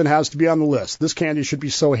this even has to be on the list. This candy should be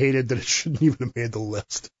so hated that it shouldn't even have made the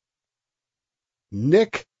list.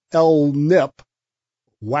 Nick L. Nip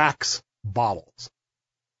wax bottles.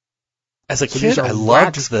 As a kid, I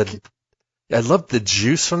loved the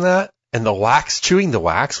juice from that, and the wax. Chewing the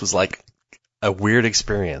wax was like a weird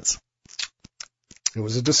experience. It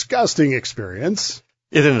was a disgusting experience.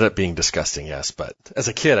 It ended up being disgusting, yes, but as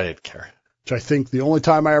a kid, I didn't care. Which I think the only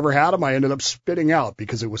time I ever had them, I ended up spitting out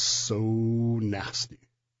because it was so nasty.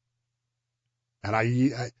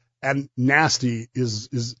 And and nasty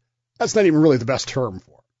is that's not even really the best term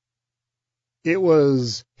for it. It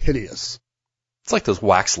was hideous. It's like those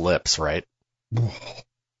wax lips, right?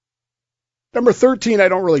 Number 13, I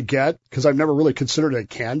don't really get because I've never really considered it a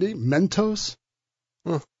candy. Mentos?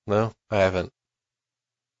 No, I haven't.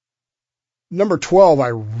 Number 12, I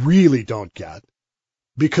really don't get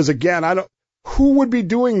because again, who would be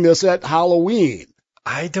doing this at Halloween?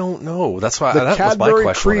 I don't know. That's why that was my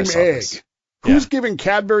question. Cream egg. This. Who's giving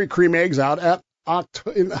Cadbury cream eggs out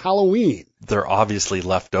in Halloween? They're obviously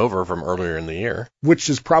left over from earlier in the year, which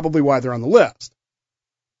is probably why they're on the list.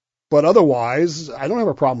 But otherwise, I don't have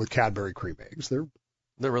a problem with Cadbury cream eggs. They're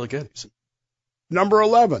really good. Number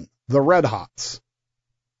 11, the Red Hots.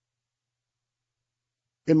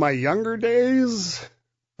 In my younger days,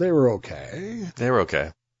 they were okay.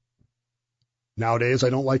 Nowadays, I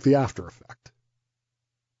don't like the after effect.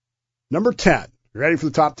 Number 10. You ready for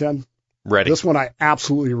the top 10? Ready. This one I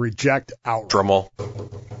absolutely reject outright. Drum roll.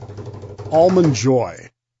 Almond Joy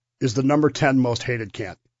is the number 10 most hated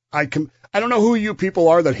candy. I don't know who you people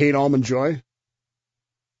are that hate Almond Joy,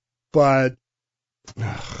 but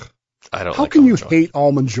I don't. How like can you Joy. hate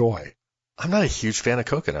Almond Joy? I'm not a huge fan of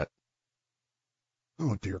coconut.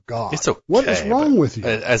 Oh dear God! It's okay. What is wrong with you?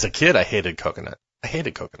 As a kid, I hated coconut.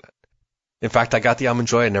 In fact, I got the Almond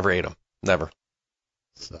Joy. I never ate them. Never.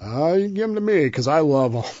 So you give them to me because I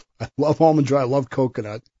love Almond Joy. I love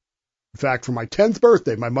coconut. In fact, for my 10th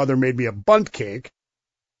birthday, my mother made me a bundt cake.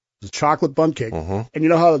 It was a chocolate bundt cake. Mm-hmm. And you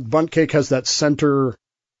know how the bundt cake has that center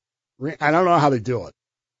ring? I don't know how they do it,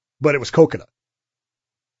 but it was coconut.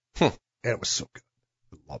 And it was so good.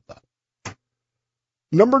 I love that.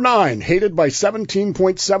 Number 9, hated by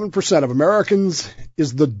 17.7% of Americans,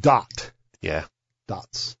 is the dot. Yeah.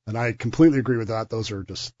 Dots. And I completely agree with that. Those are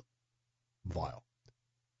just vile.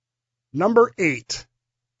 Number 8.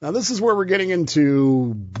 Now, this is where we're getting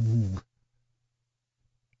into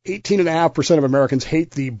 18.5% of Americans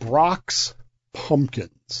hate the Brock's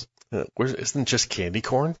pumpkins. Isn't it just candy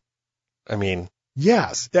corn? I mean...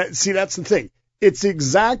 Yes. That's the thing. It's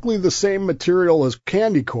exactly the same material as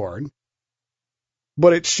candy corn,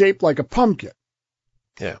 but it's shaped like a pumpkin.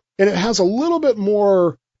 Yeah. And it has a little bit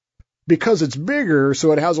more, because it's bigger,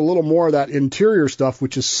 so it has a little more of that interior stuff,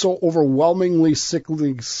 which is so overwhelmingly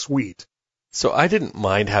sickly sweet. So I didn't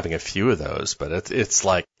mind having a few of those, but it's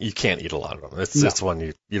like you can't eat a lot of them. It's one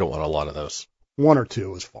you don't want a lot of those. 1 or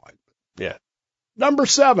 2 is fine. Yeah. Number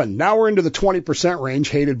 7. Now we're into the 20% range,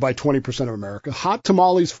 hated by 20% of America. Hot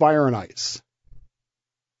tamales, fire and ice.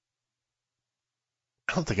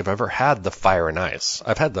 I don't think I've ever had the fire and ice.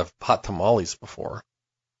 I've had the hot tamales before.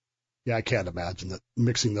 Yeah, I can't imagine that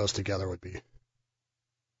mixing those together would be.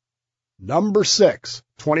 Number 6.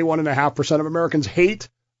 21.5% of Americans hate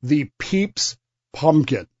the Peeps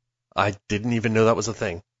pumpkin. I didn't even know that was a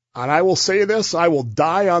thing. And I will say this, I will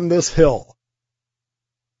die on this hill.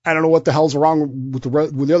 I don't know what the hell's wrong with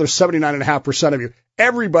the other 79.5% of you.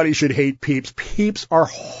 Everybody should hate Peeps. Peeps are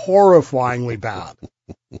horrifyingly bad.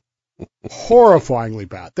 Horrifyingly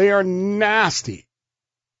bad. They are nasty.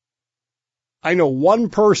 I know one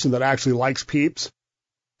person that actually likes Peeps,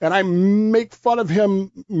 and I make fun of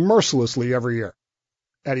him mercilessly every year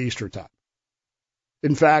at Easter time.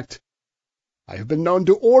 In fact, I have been known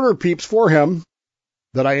to order Peeps for him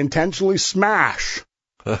that I intentionally smash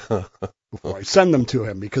before I send them to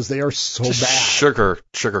him because they are so Just bad.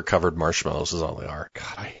 Sugar-covered marshmallows is all they are.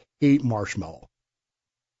 God, I hate marshmallow.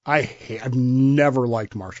 I've never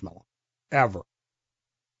liked marshmallow. Ever.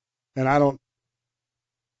 And I don't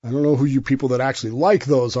know who you people that actually like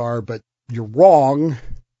those are, but you're wrong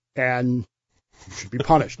and you should be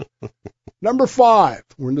punished. Number 5.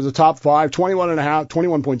 We're into the top 5.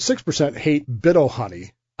 21.6% hate Bitto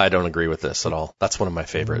honey. I don't agree with this at all. That's one of my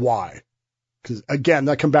favorites. Why? Because, again,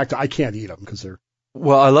 that come back to I can't eat them because they're...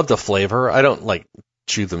 Well, I love the flavor. I don't,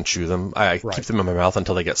 chew them. I Right. keep them in my mouth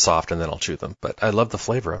until they get soft, and then I'll chew them. But I love the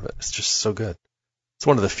flavor of it. It's just so good. It's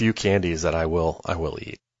one of the few candies that I will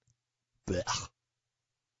eat. Blech.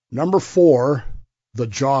 Number 4, the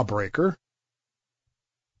Jawbreaker.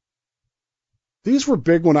 These were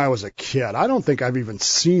big when I was a kid. I don't think I've even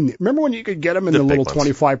seen... Remember when you could get them in the little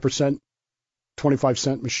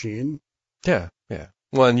 25-cent machine? Yeah.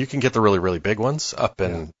 Well, and you can get the really, really big ones up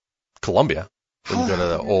in Columbia when you go to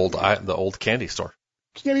the old candy store.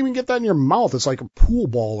 You can't even get that in your mouth. It's like a pool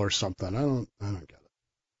ball or something. I don't get it.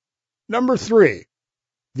 Number 3,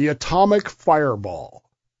 the Atomic Fireball.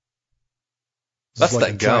 That's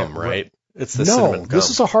that gum, right? It's the cinnamon gum. This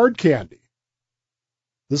is a hard candy.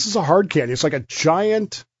 It's like a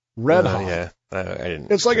giant red hot. Yeah, I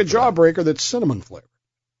didn't. It's like a Jawbreaker that's cinnamon flavored.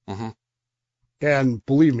 Mm-hmm. And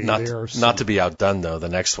believe me, not to be outdone though. The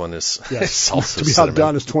next one is also to be cinnamon.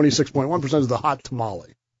 outdone is 26.1% is the hot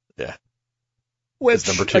tamale. Yeah. Which,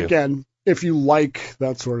 number 2. Again, if you like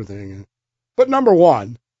that sort of thing. But number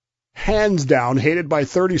 1, hands down, hated by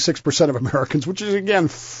 36% of Americans, which is, again,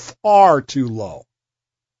 far too low,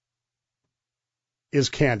 is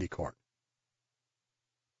candy corn.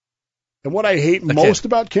 And what I hate most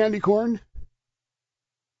about candy corn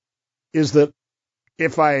is that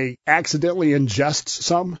if I accidentally ingest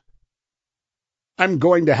some, I'm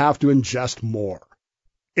going to have to ingest more.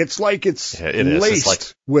 It's like it's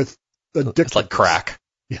laced with addictiveness. It's like crack.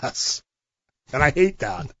 Yes. And I hate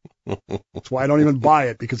that. That's why I don't even buy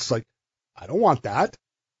it, because it's like, I don't want that.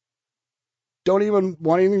 Don't even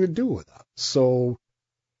want anything to do with that. So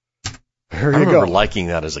there you go. I remember liking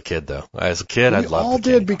that as a kid, though. As a kid, I loved it. We all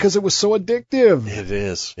did because it was so addictive. It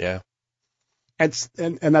is, yeah.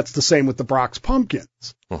 And that's the same with the Brock's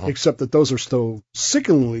pumpkins, except that those are so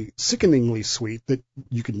sickeningly sweet that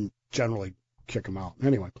you can generally kick them out.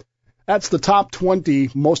 Anyway, that's the top 20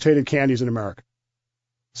 most hated candies in America.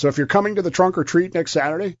 So if you're coming to the trunk or treat next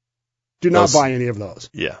Saturday, do not buy any of those.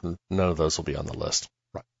 Yeah, none of those will be on the list.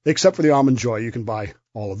 Right. Except for the Almond Joy. You can buy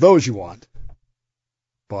all of those you want.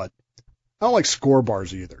 But I don't like Score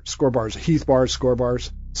bars either. Score bars, Heath bars, Score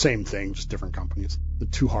bars, same thing, just different companies. They're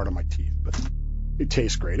too hard on my teeth, but it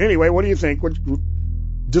tastes great. Anyway, what do you think?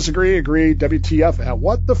 Disagree, agree, WTF at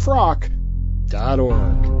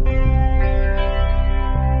whatthefrock.org.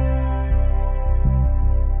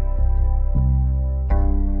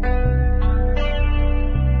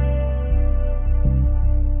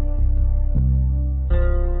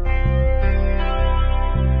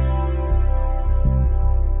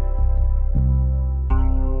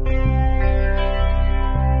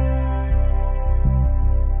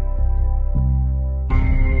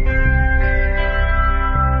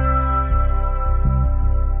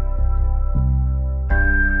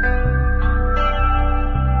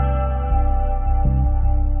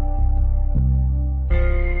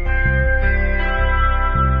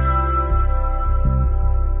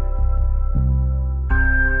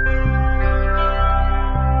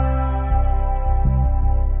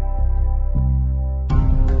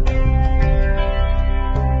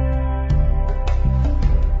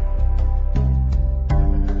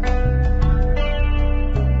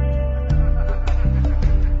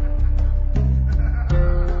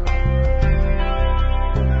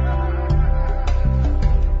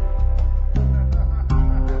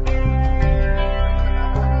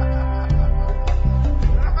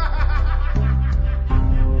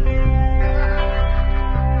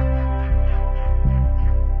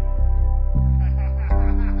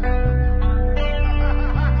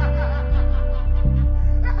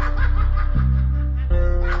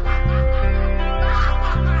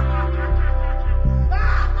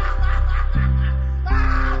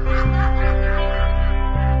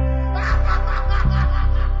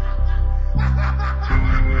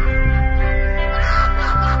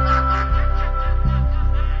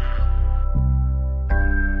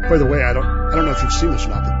 the way, I don't know if you've seen this or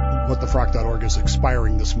not, but whatthefrock.org is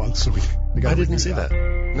expiring this month, so we got. I didn't see that.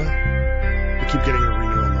 No. I keep getting the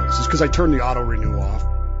renewal notices because I turned the auto renew off.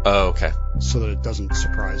 Oh, okay. So that it doesn't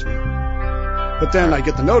surprise me. But then I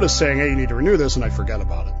get the notice saying, hey, you need to renew this, and I forget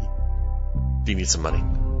about it. Do you need some money?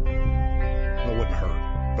 It wouldn't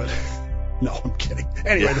hurt, but no, I'm kidding.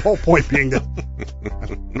 Anyway, the whole point being that,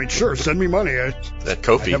 I mean, sure, send me money. That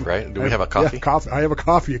Ko-fi, right? Do we have a coffee? Yeah, coffee. I have a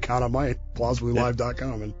coffee account on my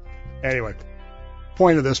plausiblylive.com. And anyway,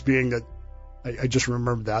 point of this being that I just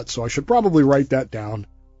remembered that, so I should probably write that down.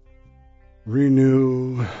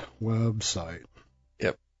 Renew website.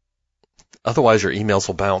 Yep. Otherwise, your emails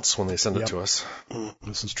will bounce when they send it to us.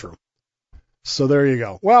 This is true. So there you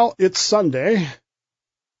go. Well, it's Sunday.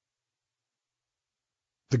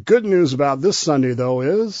 The good news about this Sunday, though,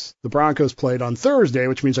 is the Broncos played on Thursday,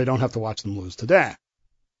 which means I don't have to watch them lose today.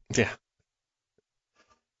 Yeah.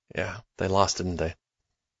 Yeah, they lost, didn't they?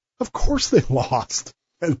 Of course they lost.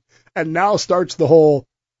 And now starts the whole,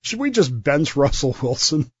 should we just bench Russell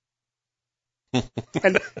Wilson?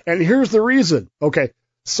 and here's the reason. Okay,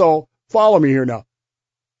 so follow me here now.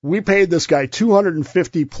 We paid this guy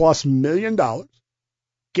 $250+ million,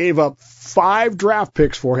 gave up 5 draft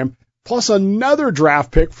picks for him, plus another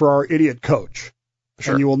draft pick for our idiot coach.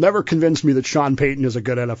 Sure. And you will never convince me that Sean Payton is a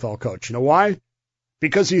good NFL coach. You know why?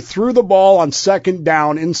 Because he threw the ball on second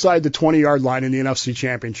down inside the 20-yard line in the NFC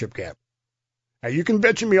Championship game. Now, you can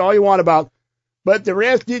bitch at me all you want about, but the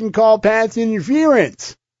ref didn't call pass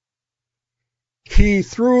interference. He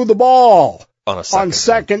threw the ball on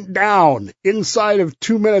second down inside of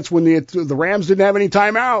 2 minutes when the Rams didn't have any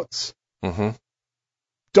timeouts. Mm-hmm.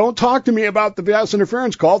 Don't talk to me about the pass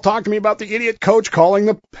interference call. Talk to me about the idiot coach calling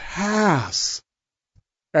the pass.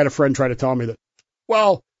 I had a friend try to tell me that,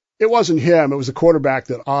 well, it wasn't him. It was the quarterback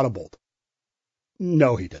that audibled.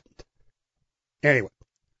 No, he didn't. Anyway,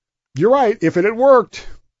 you're right. If it had worked,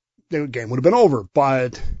 the game would have been over.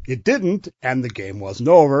 But it didn't, and the game wasn't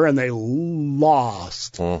over, and they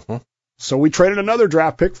lost. Mm-hmm. So we traded another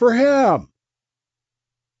draft pick for him.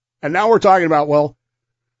 And now we're talking about, well,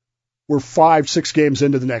 we're 5-6 games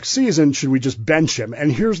into the next season. Should we just bench him?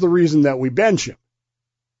 And here's the reason that we bench him.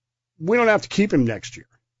 We don't have to keep him next year.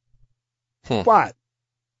 But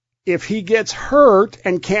if he gets hurt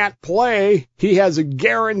and can't play, he has a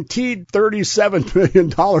guaranteed $37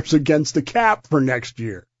 million against the cap for next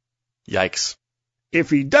year. Yikes. If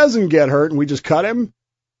he doesn't get hurt and we just cut him,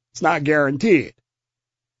 it's not guaranteed.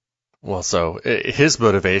 Well, so his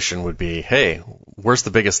motivation would be, hey, where's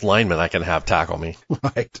the biggest lineman I can have tackle me?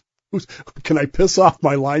 Right. Can I piss off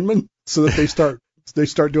my linemen so that they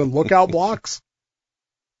start doing lookout blocks?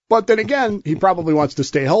 But then again, he probably wants to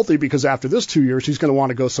stay healthy because after this 2 years, he's going to want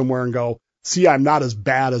to go somewhere and go, see, I'm not as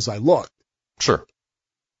bad as I look. Sure.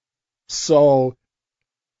 So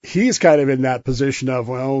he's kind of in that position of,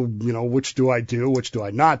 well, which do I do? Which do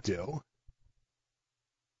I not do?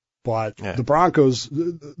 But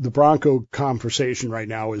the Bronco conversation right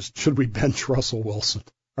now is, should we bench Russell Wilson,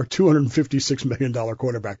 our $256 million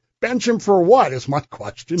quarterback? Bench him for what is my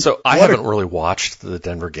question. So I haven't really watched the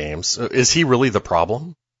Denver games. Is he really the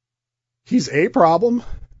problem? He's a problem.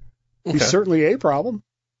 Okay. He's certainly a problem.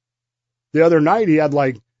 The other night he had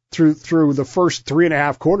through the first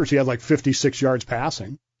 3.5 quarters, he had 56 yards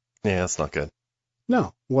passing. Yeah, that's not good.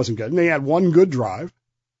 No, it wasn't good. And they had one good drive.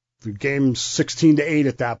 The game's 16-8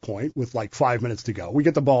 at that point with 5 minutes to go. We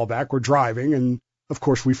get the ball back. We're driving. And of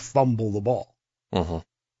course we fumble the ball. Mm-hmm.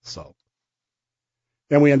 So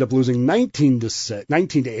then we end up losing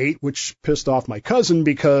 19-8, which pissed off my cousin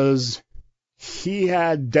because he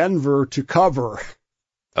had Denver to cover.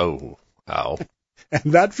 Oh, ow.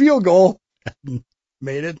 And that field goal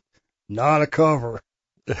made it not a cover.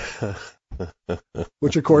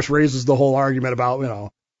 Which, of course, raises the whole argument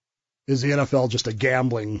about, is the NFL just a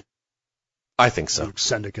gambling I think so.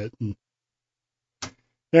 syndicate? And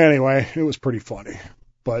anyway, it was pretty funny.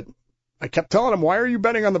 But I kept telling him, why are you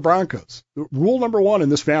betting on the Broncos? Rule number 1 in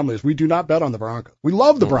this family is we do not bet on the Broncos. We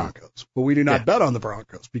love the Broncos, but we do not bet on the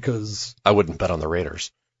Broncos because I wouldn't bet on the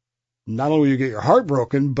Raiders. Not only will you get your heart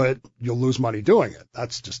broken, but you'll lose money doing it.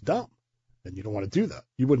 That's just dumb. And you don't want to do that.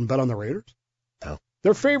 You wouldn't bet on the Raiders? No.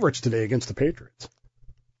 They're favorites today against the Patriots.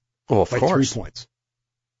 Well, of course. 3 points.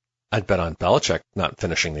 I'd bet on Belichick not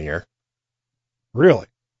finishing the year. Really?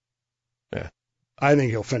 Yeah. I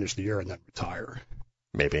think he'll finish the year and then retire.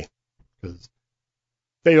 Maybe. Because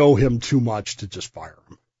they owe him too much to just fire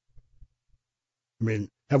him. I mean,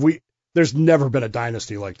 there's never been a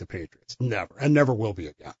dynasty like the Patriots. Never. And never will be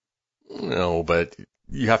again. No, but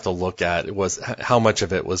you have to look at how much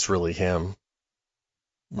of it was really him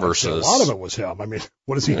versus. A lot of it was him. I mean,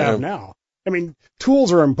 what does he have now? I mean,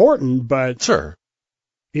 tools are important, but Sure.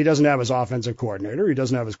 he doesn't have his offensive coordinator. He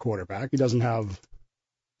doesn't have his quarterback. He doesn't have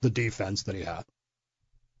the defense that he had.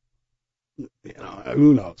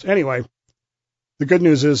 Who knows? Anyway, the good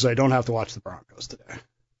news is I don't have to watch the Broncos today.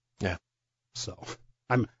 Yeah. So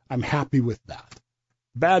I'm happy with that.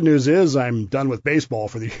 Bad news is I'm done with baseball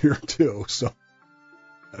for the year too. So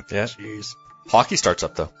Yeah. Jeez. Hockey starts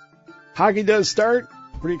up though. Hockey does start.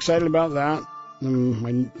 Pretty excited about that.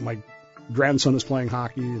 My grandson is playing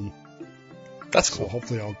hockey, and That's so cool.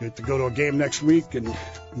 hopefully I'll get to go to a game next week, and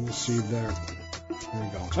we'll see there. There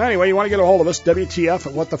you go. So anyway, you want to get a hold of us, WTF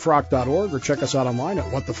at whatthefrock.org, or check us out online at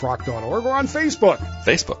whatthefrock.org, or on Facebook.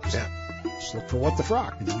 Facebook. Yeah. Just look for What the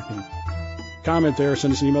Frock, and you can comment there,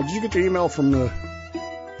 send us an email. Did you get your email from the...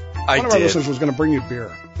 I One of our did. listeners was going to bring you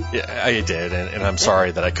beer. Yeah, I did, and I'm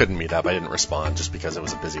sorry that I couldn't meet up. I didn't respond just because it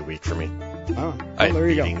was a busy week for me. Oh, well, I had there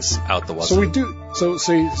you go. meetings out the So wazoo. we do. So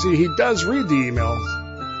see, he does read the emails.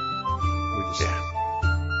 We just, Yeah.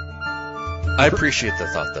 I appreciate the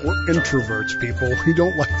thought, though. We're introverts, people. We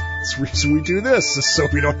don't like. That's the reason we do this, is so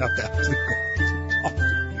we don't have to actually go talk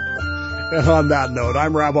to people. And on that note,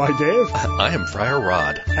 I'm Rabbi Dave, I am Friar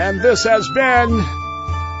Rod. and this has been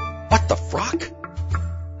What the Frock?